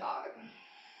facing dog.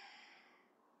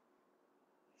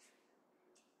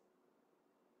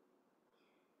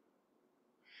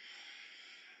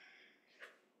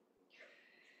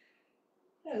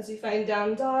 As you find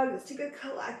down dog, let's take a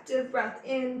collective breath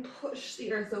in, push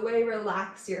the earth away,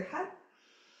 relax your head.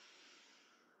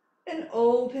 And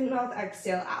open mouth,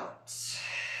 exhale out.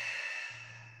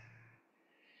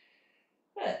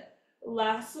 Good.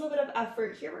 Last little bit of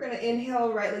effort here. We're going to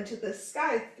inhale, right leg to the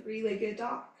sky, three-legged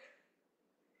dog.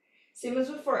 Same as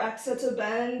before, exhale to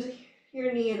bend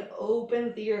your knee and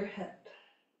open through your hip.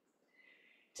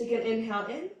 Take an inhale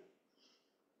in.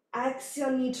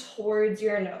 Exhale, knee towards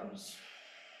your nose.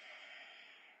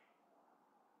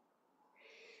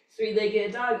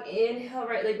 Three-legged dog. Inhale,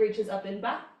 right leg reaches up and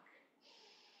back.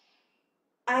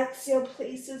 Exhale,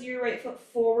 places your right foot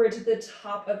forward to the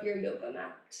top of your yoga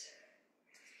mat.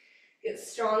 Get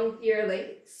strong through your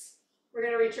legs. We're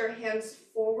going to reach our hands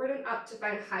forward and up to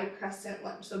find high crescent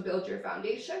lunge. So build your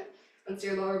foundation. Once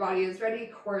your lower body is ready,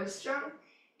 core is strong.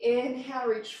 Inhale,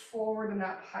 reach forward and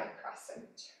up, high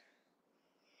crescent.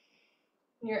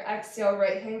 Your exhale,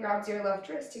 right hand grabs your left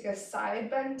wrist. Take a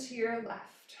side bend to your left.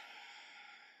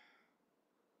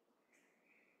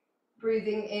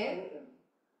 Breathing in,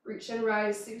 reach and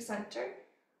rise through center.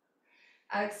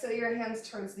 Exhale your hands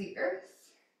towards the earth.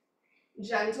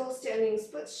 Gentle standing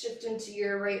splits, shift into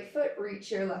your right foot,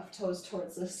 reach your left toes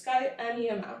towards the sky, any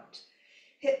amount.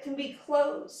 Hip can be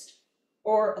closed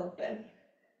or open.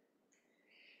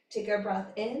 Take a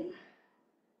breath in.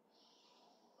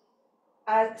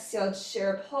 Exhale,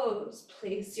 chair pose,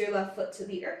 place your left foot to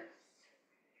the earth.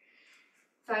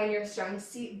 Find your strong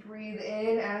seat, breathe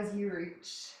in as you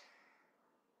reach.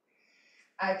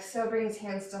 Exhale brings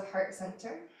hands to heart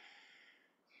center.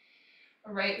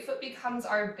 Right foot becomes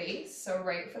our base, so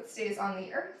right foot stays on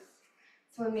the earth.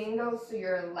 Flamingo through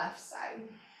your left side.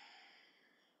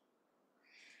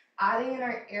 Adding in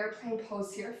our airplane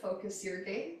pose here, focus your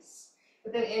gaze.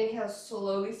 With an inhale,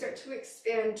 slowly start to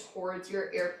expand towards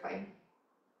your airplane.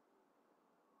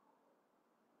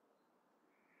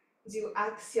 As you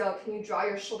exhale, can you draw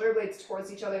your shoulder blades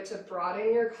towards each other to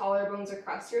broaden your collarbones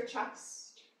across your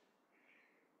chest?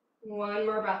 One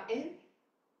more breath in.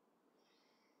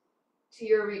 To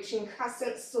your reaching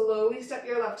crescent, slowly step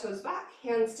your left toes back,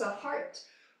 hands to heart,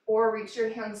 or reach your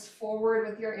hands forward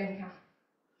with your inhale.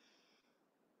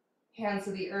 Hands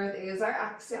to the earth is our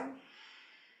exhale.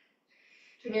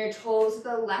 Turn your toes to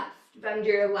the left, bend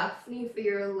your left knee for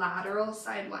your lateral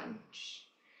side lunge.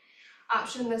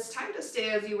 Option this time to stay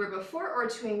as you were before or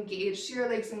to engage your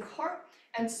legs and core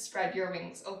and spread your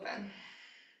wings open.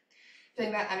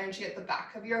 Feeling that energy at the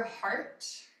back of your heart.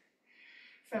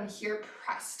 From here,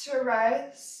 press to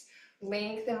rise,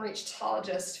 lengthen, reach tall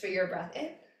just for your breath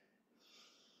in.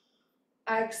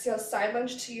 Exhale, side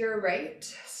lunge to your right,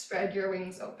 spread your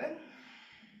wings open.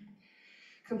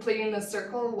 Completing the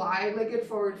circle, wide-legged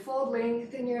forward fold,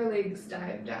 lengthen your legs,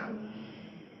 dive down.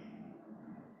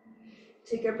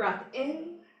 Take a breath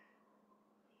in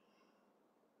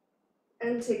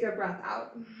and take a breath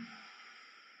out.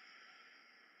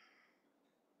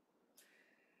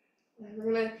 And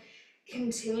we're going to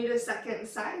continue to second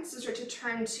side. So start to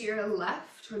turn to your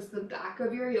left towards the back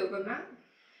of your yoga mat.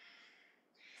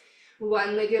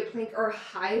 One-legged plank or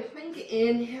high plank.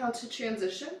 Inhale to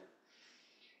transition.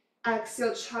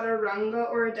 Exhale,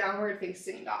 chaturanga or downward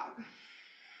facing dog.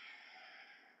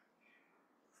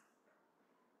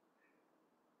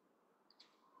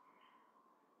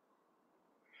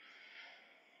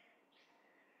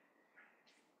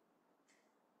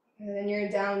 And then your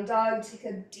down dog, take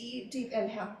a deep, deep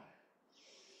inhale.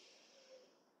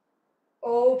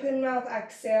 Open mouth,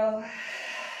 exhale.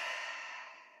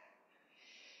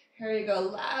 Here we go,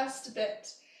 last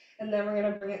bit. And then we're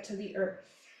gonna bring it to the earth.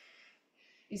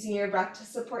 Using your breath to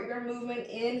support your movement.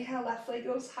 Inhale, left leg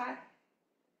goes high.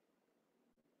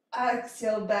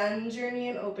 Exhale, bend your knee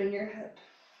and open your hip.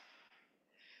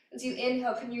 As you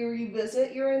inhale, can you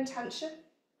revisit your intention?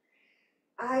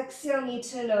 Exhale, need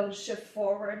to know, shift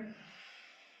forward.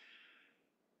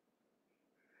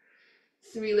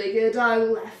 Three-legged dog,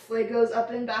 left leg goes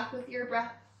up and back with your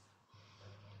breath.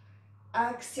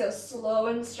 Exhale, slow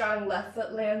and strong, left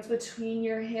foot lands between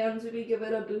your hands. Maybe give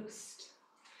it a boost.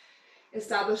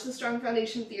 Establish the strong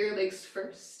foundation through your legs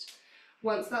first.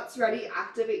 Once that's ready,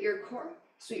 activate your core.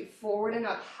 Sweep forward and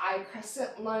up, high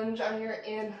crescent lunge on your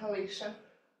inhalation.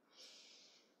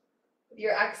 With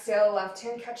your exhale, left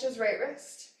hand catches right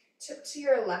wrist, tip to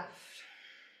your left.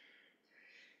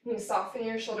 You soften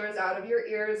your shoulders out of your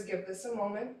ears, give this a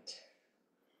moment.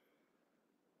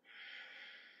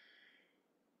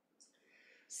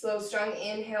 Slow, strong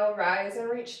inhale, rise and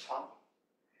reach tall.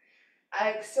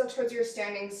 Exhale towards your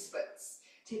standing splits.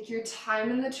 Take your time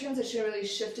in the transition, really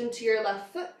shift into your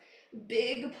left foot.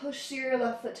 Big push to your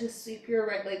left foot to sweep your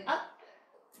right leg up.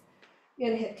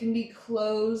 Again, hip can be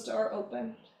closed or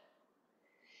open.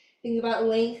 Think about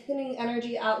lengthening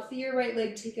energy out through your right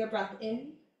leg. Take a breath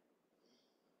in.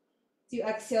 As you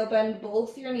exhale, bend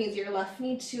both your knees, your left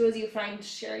knee too, as you find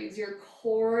chair. Use your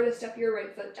core to step your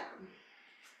right foot down.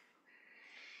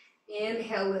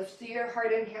 Inhale, lift through your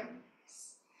heart and hands.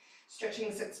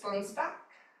 Stretching sits bones back.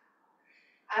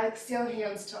 Exhale,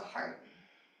 hands to heart.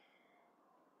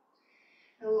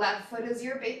 The left foot is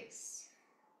your base.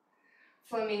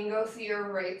 Flamingo through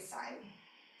your right side.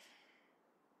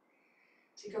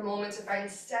 Take a moment to find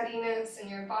steadiness in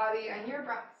your body and your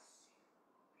breath.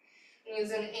 And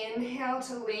use an inhale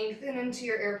to lengthen into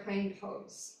your airplane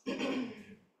pose. And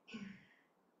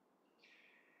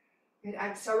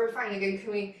exhale, refine. Again,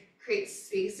 can we create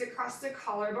space across the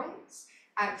collarbones?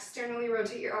 Externally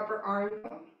rotate your upper arm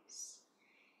bones.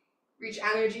 Reach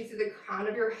energy through the crown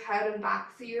of your head and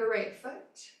back through your right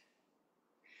foot.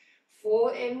 Full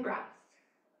in breath.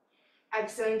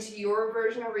 Exhale into your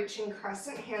version of reaching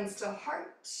crescent, hands to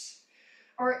heart.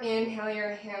 Or inhale your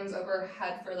hands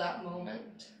overhead for that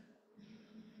moment.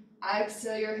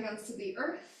 Exhale your hands to the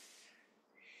earth.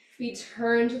 We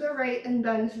turn to the right and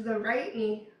bend to the right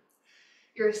knee.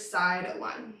 Your side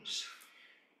lunge.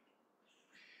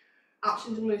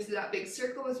 Option to move through that big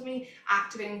circle with me,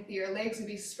 activating through your legs.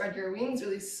 Maybe spread your wings,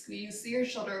 really squeeze through your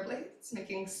shoulder blades,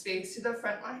 making space to the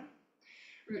front line.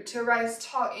 Root to rise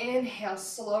tall. Inhale,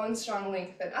 slow and strong,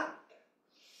 lengthen up.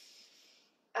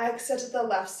 Exhale to the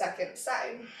left second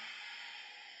side.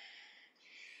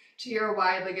 To your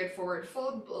wide-legged forward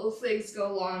fold, both legs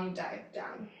go long, dive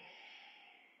down.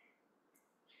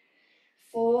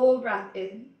 Full breath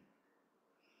in.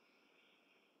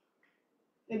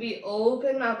 Maybe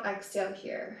open mouth, exhale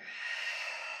here.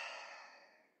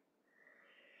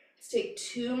 Let's take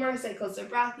 2 more cycles of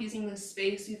breath using the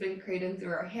space we've been creating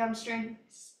through our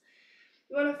hamstrings.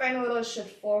 You want to find a little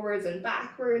shift forwards and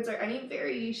backwards or any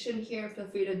variation here, feel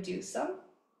free to do so.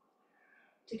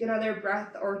 Take another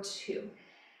breath or 2.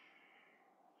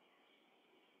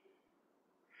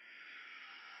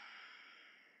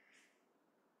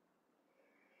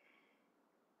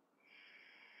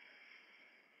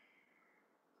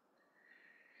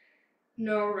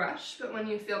 No rush, but when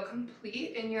you feel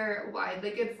complete in your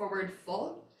wide-legged forward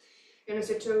fold, you're going to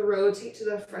start to rotate to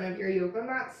the front of your yoga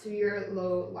mat through your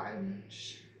low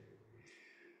lunge.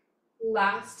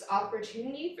 Last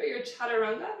opportunity for your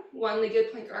chaturanga,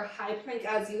 one-legged plank or high plank.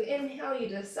 As you inhale, you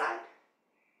decide.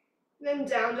 Then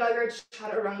down dog or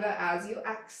chaturanga as you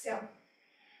exhale.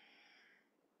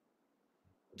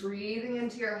 Breathing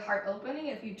into your heart opening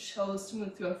if you chose to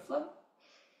move through a flow.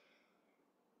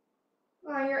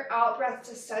 On your out breath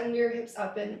to send your hips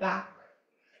up and back.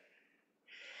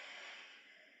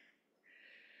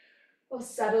 We'll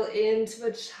settle into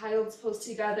a child's pose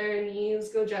together. Knees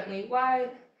go gently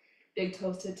wide. Big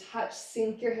toes to touch,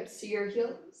 sink your hips to your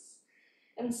heels,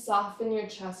 and soften your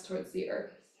chest towards the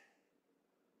earth.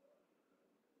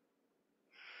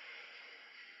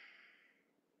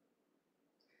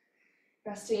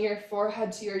 Resting your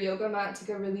forehead to your yoga mat, take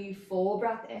a really full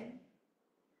breath in.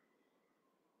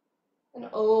 And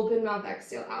open mouth,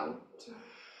 exhale out.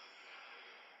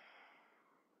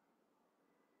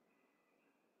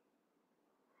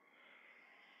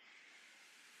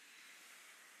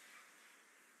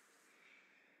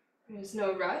 There's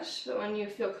no rush, but when you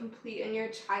feel complete in your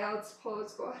child's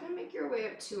pose, go ahead and make your way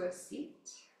up to a seat.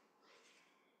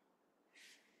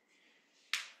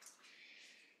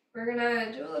 We're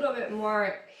gonna do a little bit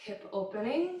more hip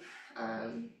opening.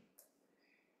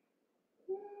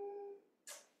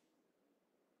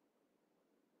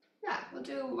 Yeah, we'll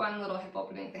do one little hip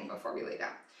opening thing before we lay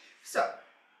down. So,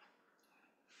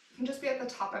 you can just be at the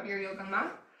top of your yoga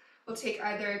mat. We'll take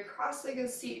either a cross-legged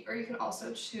seat, or you can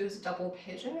also choose double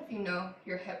pigeon if you know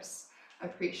your hips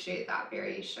appreciate that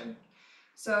variation.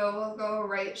 So we'll go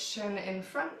right shin in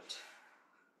front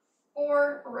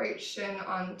or right shin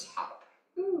on top.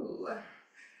 Ooh,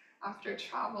 after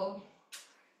travel,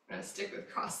 I'm gonna stick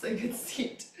with cross-legged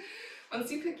seat.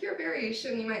 Once you pick your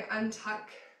variation, you might untuck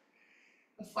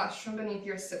the flesh from beneath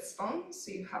your sits bones,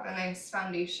 so you have a nice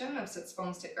foundation of sits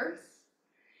bones to earth.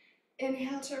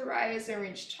 Inhale to rise and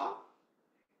reach top,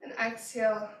 and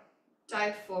exhale,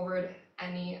 dive forward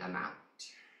any amount.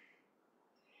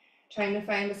 Trying to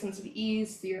find a sense of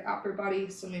ease through your upper body,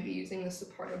 so maybe using the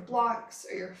supportive blocks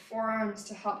or your forearms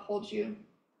to help hold you.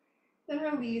 Then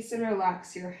release and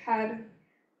relax your head,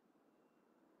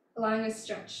 allowing a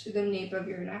stretch through the nape of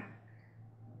your neck.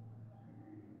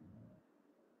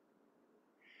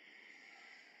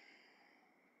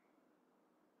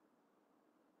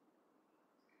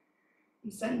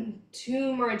 And send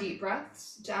 2 more deep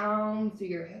breaths down through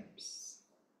your hips.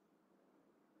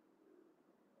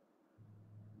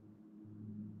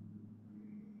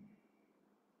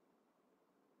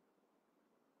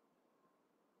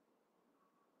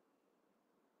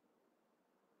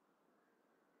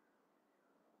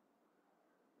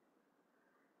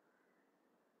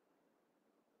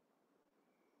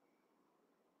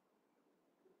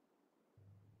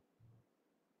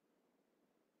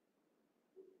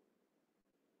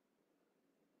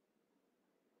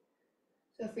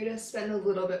 Feel free to spend a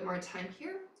little bit more time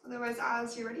here. Otherwise,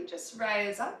 as you're ready, just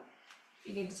rise up.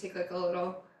 You need to take like a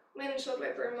little windshield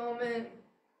wiper moment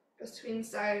between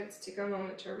sides, take a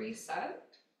moment to reset.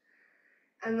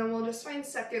 And then we'll just find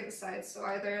second side, so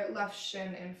either left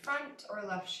shin in front or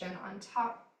left shin on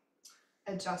top.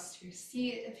 Adjust your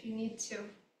seat if you need to.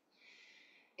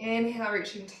 Inhale,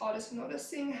 reaching tall, just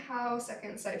noticing how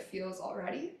second side feels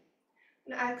already.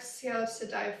 And exhale to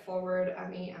dive forward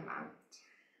any amount.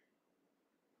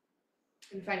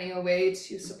 And finding a way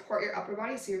to support your upper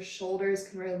body so your shoulders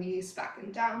can release back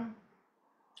and down.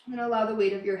 And allow the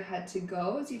weight of your head to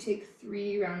go as you take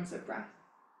 3 rounds of breath.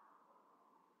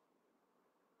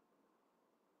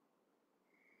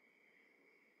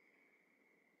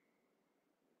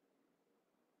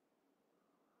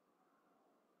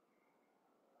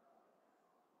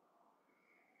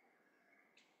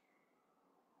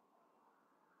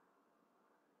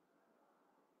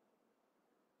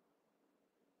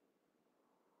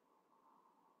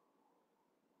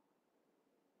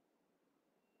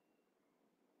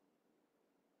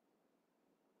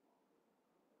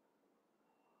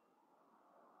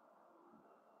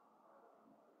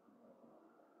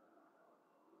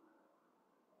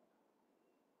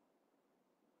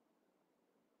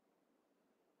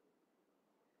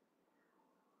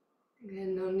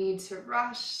 Again, no need to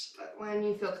rush, but when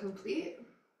you feel complete,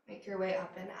 make your way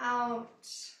up and out.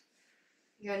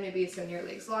 Again, maybe send your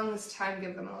legs long this time,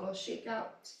 give them a little shake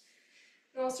out.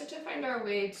 And we'll start to find our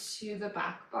way to the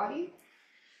back body.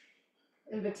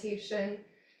 Invitation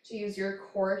to use your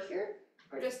core here,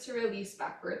 or just to release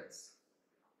backwards.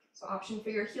 So option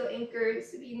for your heel anchors,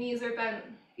 the knees are bent,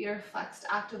 feet are flexed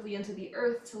actively into the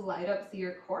earth to light up through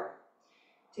your core.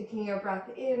 Taking a breath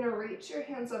in, reach your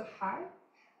hands up high.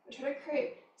 Try to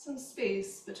create some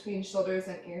space between shoulders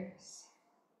and ears.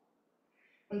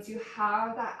 Once you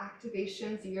have that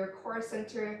activation through your core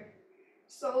center,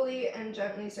 slowly and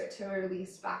gently start to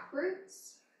release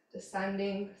backwards,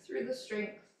 descending through the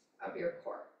strength of your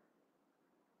core.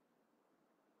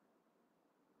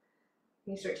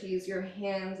 You start to use your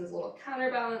hands as a little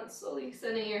counterbalance, slowly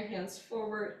sending your hands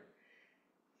forward.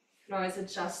 You can always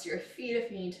adjust your feet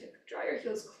if you need to draw your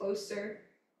heels closer.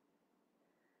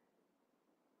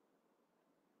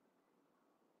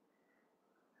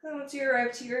 And once you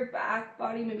arrive to your back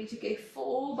body, maybe take a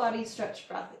full body stretch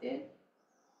breath in.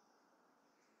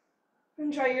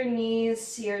 And draw your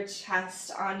knees to your chest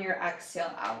on your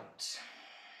exhale out.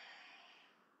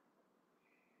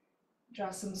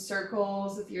 Draw some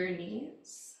circles with your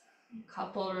knees, a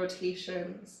couple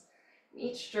rotations in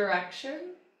each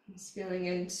direction, just feeling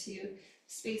into the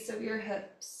space of your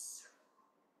hips.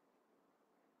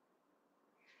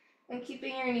 And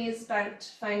keeping your knees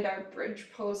bent, find our bridge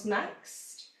pose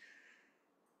next.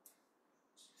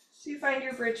 So you find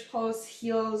your bridge pose,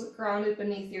 heels grounded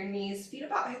beneath your knees, feet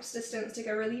about hips distance. Take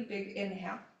a really big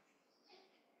inhale.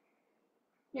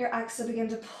 Your exhale, begin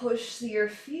to push through your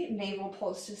feet, navel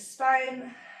pulls to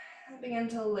spine, and begin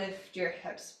to lift your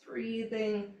hips,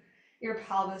 breathing your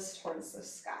pelvis towards the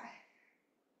sky.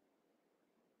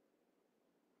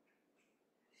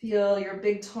 Feel your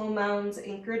big toe mounds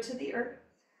anchored to the earth,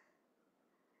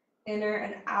 inner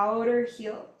and outer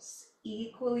heels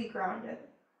equally grounded.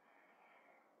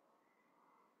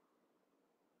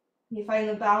 You find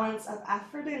the balance of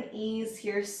effort and ease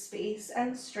here, space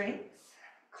and strength.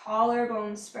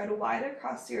 Collarbones spread wide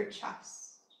across your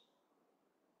chest.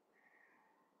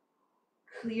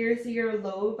 Clear through your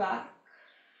low back.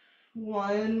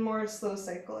 One more slow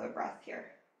cycle of breath here.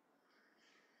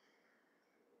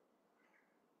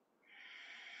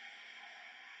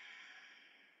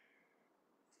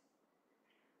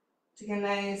 Take a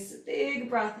nice big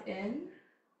breath in.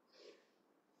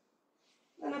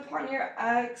 Then upon your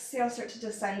exhale, start to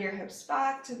descend your hips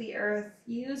back to the earth,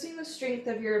 using the strength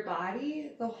of your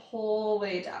body the whole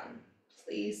way down.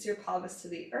 Place your pelvis to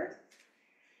the earth.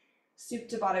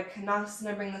 Supta Baddha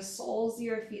Konasana, bring the soles of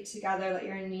your feet together, let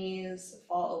your knees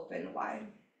fall open wide.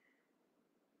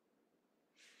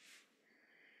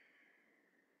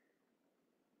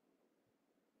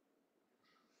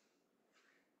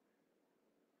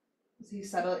 As you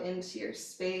settle into your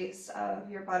space of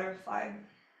your butterfly,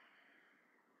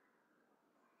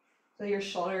 feel your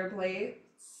shoulder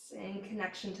blades in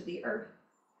connection to the earth.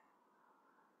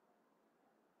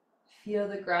 Feel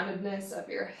the groundedness of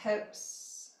your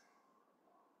hips,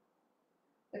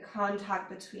 the contact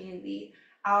between the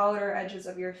outer edges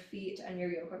of your feet and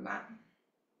your yoga mat.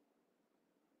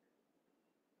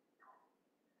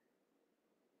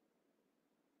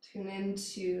 Tune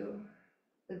into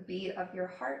the beat of your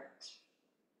heart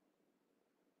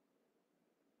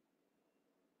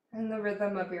and the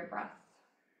rhythm of your breath.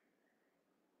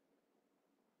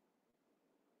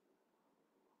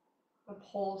 The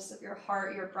pulse of your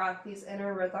heart, your breath, these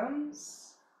inner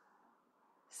rhythms,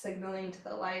 signaling to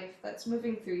the life that's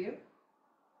moving through you.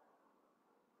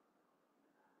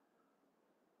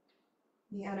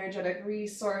 The energetic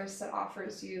resource that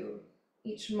offers you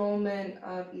each moment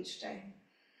of each day.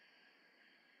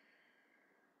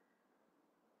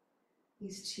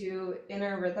 These two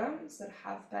inner rhythms that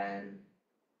have been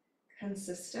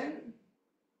consistent,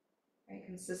 right?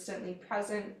 Consistently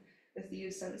present with you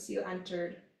since you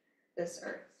entered this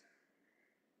earth.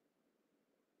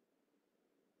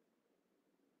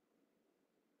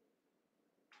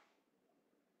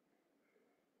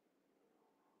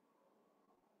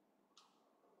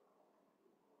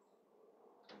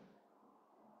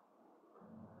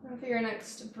 And for your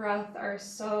next breath or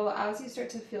so, as you start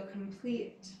to feel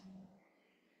complete,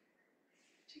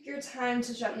 take your time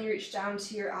to gently reach down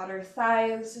to your outer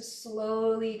thighs.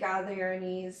 Slowly gather your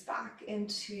knees back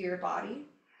into your body.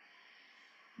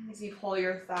 As you pull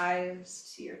your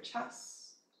thighs to your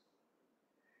chest,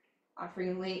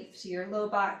 offering length to your low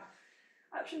back.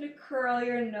 Option to curl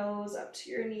your nose up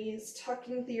to your knees,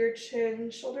 tucking through your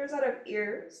chin, shoulders out of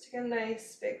ears. Take a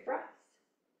nice big breath.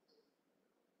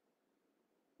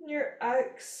 On your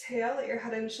exhale, let your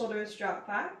head and shoulders drop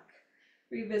back.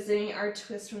 Revisiting our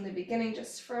twist from the beginning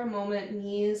just for a moment,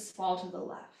 knees fall to the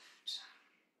left.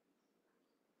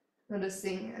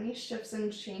 Noticing any shifts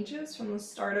and changes from the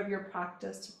start of your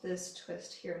practice to this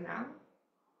twist here now.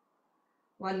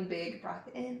 One big breath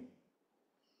in.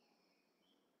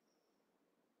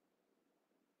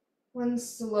 One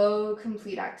slow,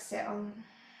 complete exhale.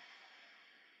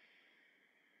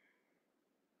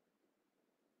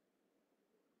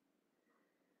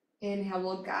 Inhale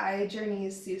will guide your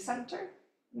knees through center.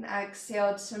 And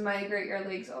exhale to migrate your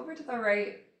legs over to the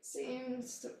right. Same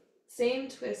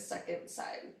twist, second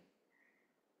side.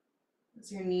 As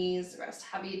your knees rest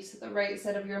heavy to the right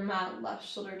side of your mat, left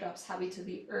shoulder drops heavy to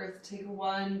the earth. Take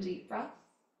one deep breath.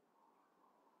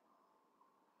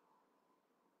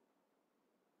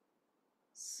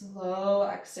 Slow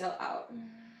exhale out.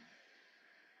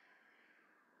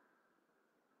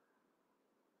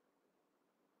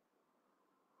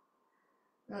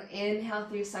 Now inhale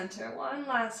through center one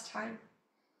last time.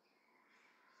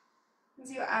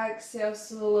 As you exhale,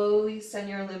 slowly send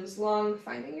your limbs long,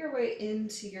 finding your way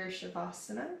into your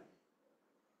Shavasana.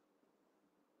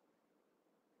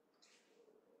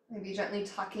 Maybe gently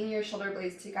tucking your shoulder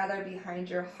blades together behind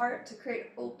your heart to create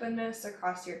openness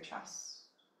across your chest.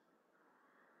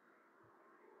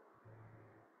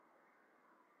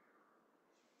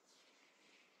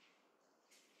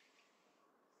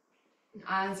 And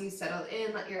as you settle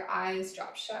in, let your eyes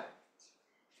drop shut.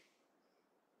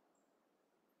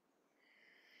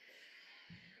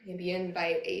 Maybe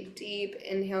invite a deep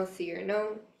inhale through your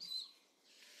nose.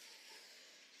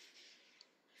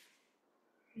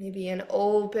 Maybe an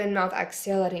open mouth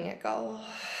exhale, letting it go.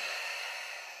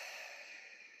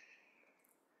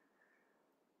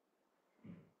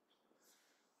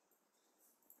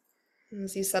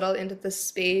 As you settle into the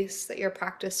space that your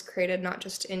practice created, not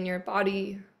just in your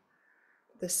body,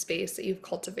 the space that you've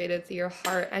cultivated through your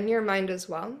heart and your mind as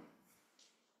well.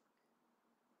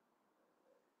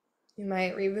 You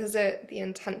might revisit the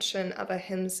intention of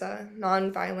Ahimsa,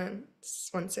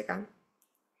 non-violence, once again.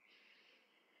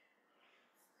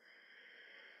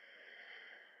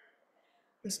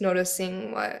 Just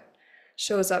noticing what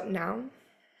shows up now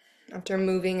after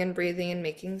moving and breathing and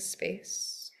making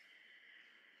space.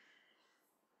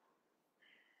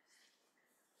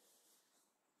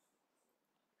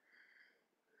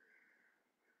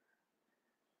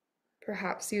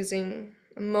 Perhaps using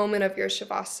a moment of your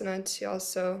Shavasana to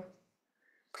also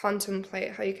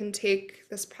contemplate how you can take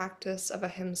this practice of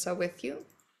Ahimsa with you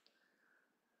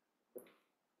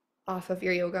off of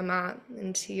your yoga mat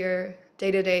into your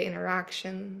day-to-day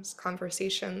interactions,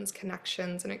 conversations,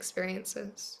 connections, and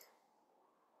experiences.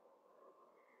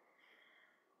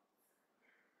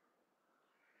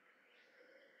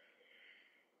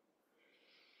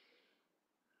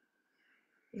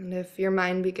 And if your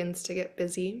mind begins to get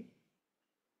busy,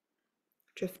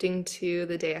 drifting to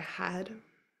the day ahead,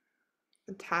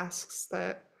 the tasks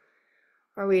that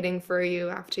are waiting for you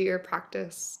after your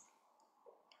practice,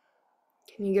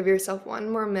 can you give yourself one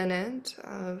more minute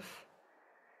of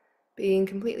being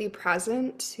completely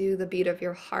present to the beat of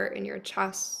your heart in your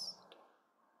chest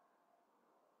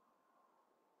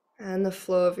and the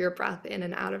flow of your breath in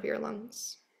and out of your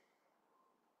lungs?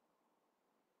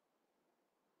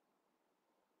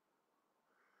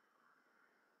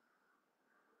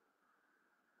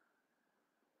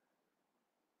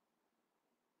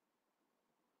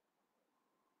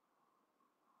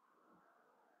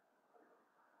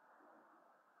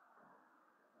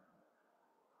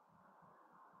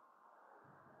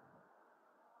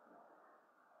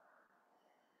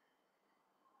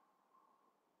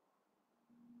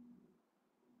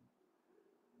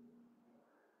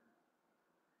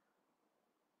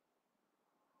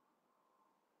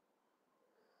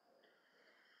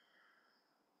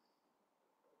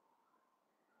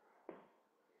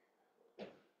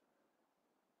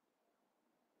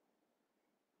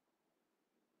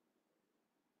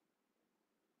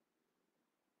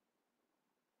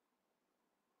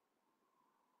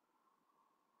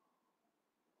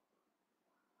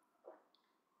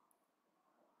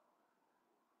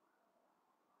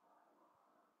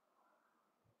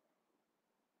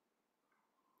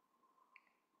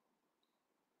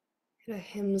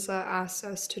 Ahimsa asks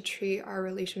us to treat our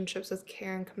relationships with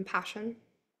care and compassion,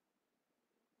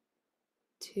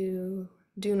 to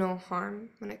do no harm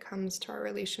when it comes to our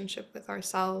relationship with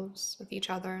ourselves, with each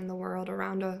other, and the world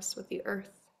around us, with the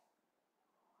earth.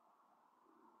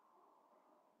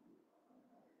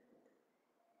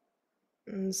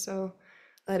 And so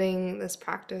letting this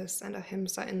practice and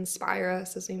Ahimsa inspire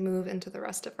us as we move into the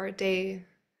rest of our day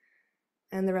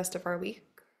and the rest of our week.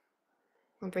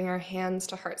 We'll bring our hands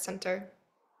to heart center,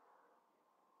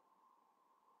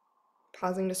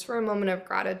 pausing just for a moment of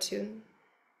gratitude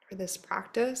for this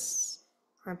practice,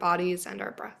 our bodies, and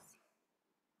our breath.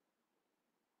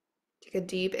 Take a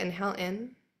deep inhale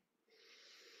in,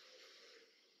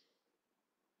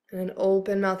 and an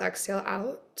open mouth exhale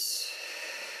out.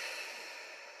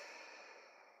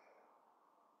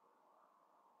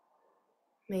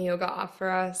 May yoga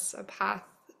offer us a path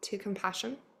to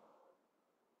compassion,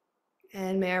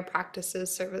 and may our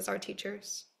practices serve as our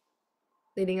teachers,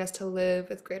 leading us to live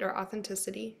with greater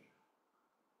authenticity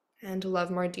and to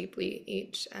love more deeply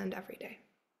each and every day.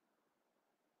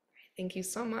 Thank you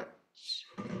so much,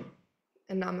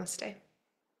 and namaste.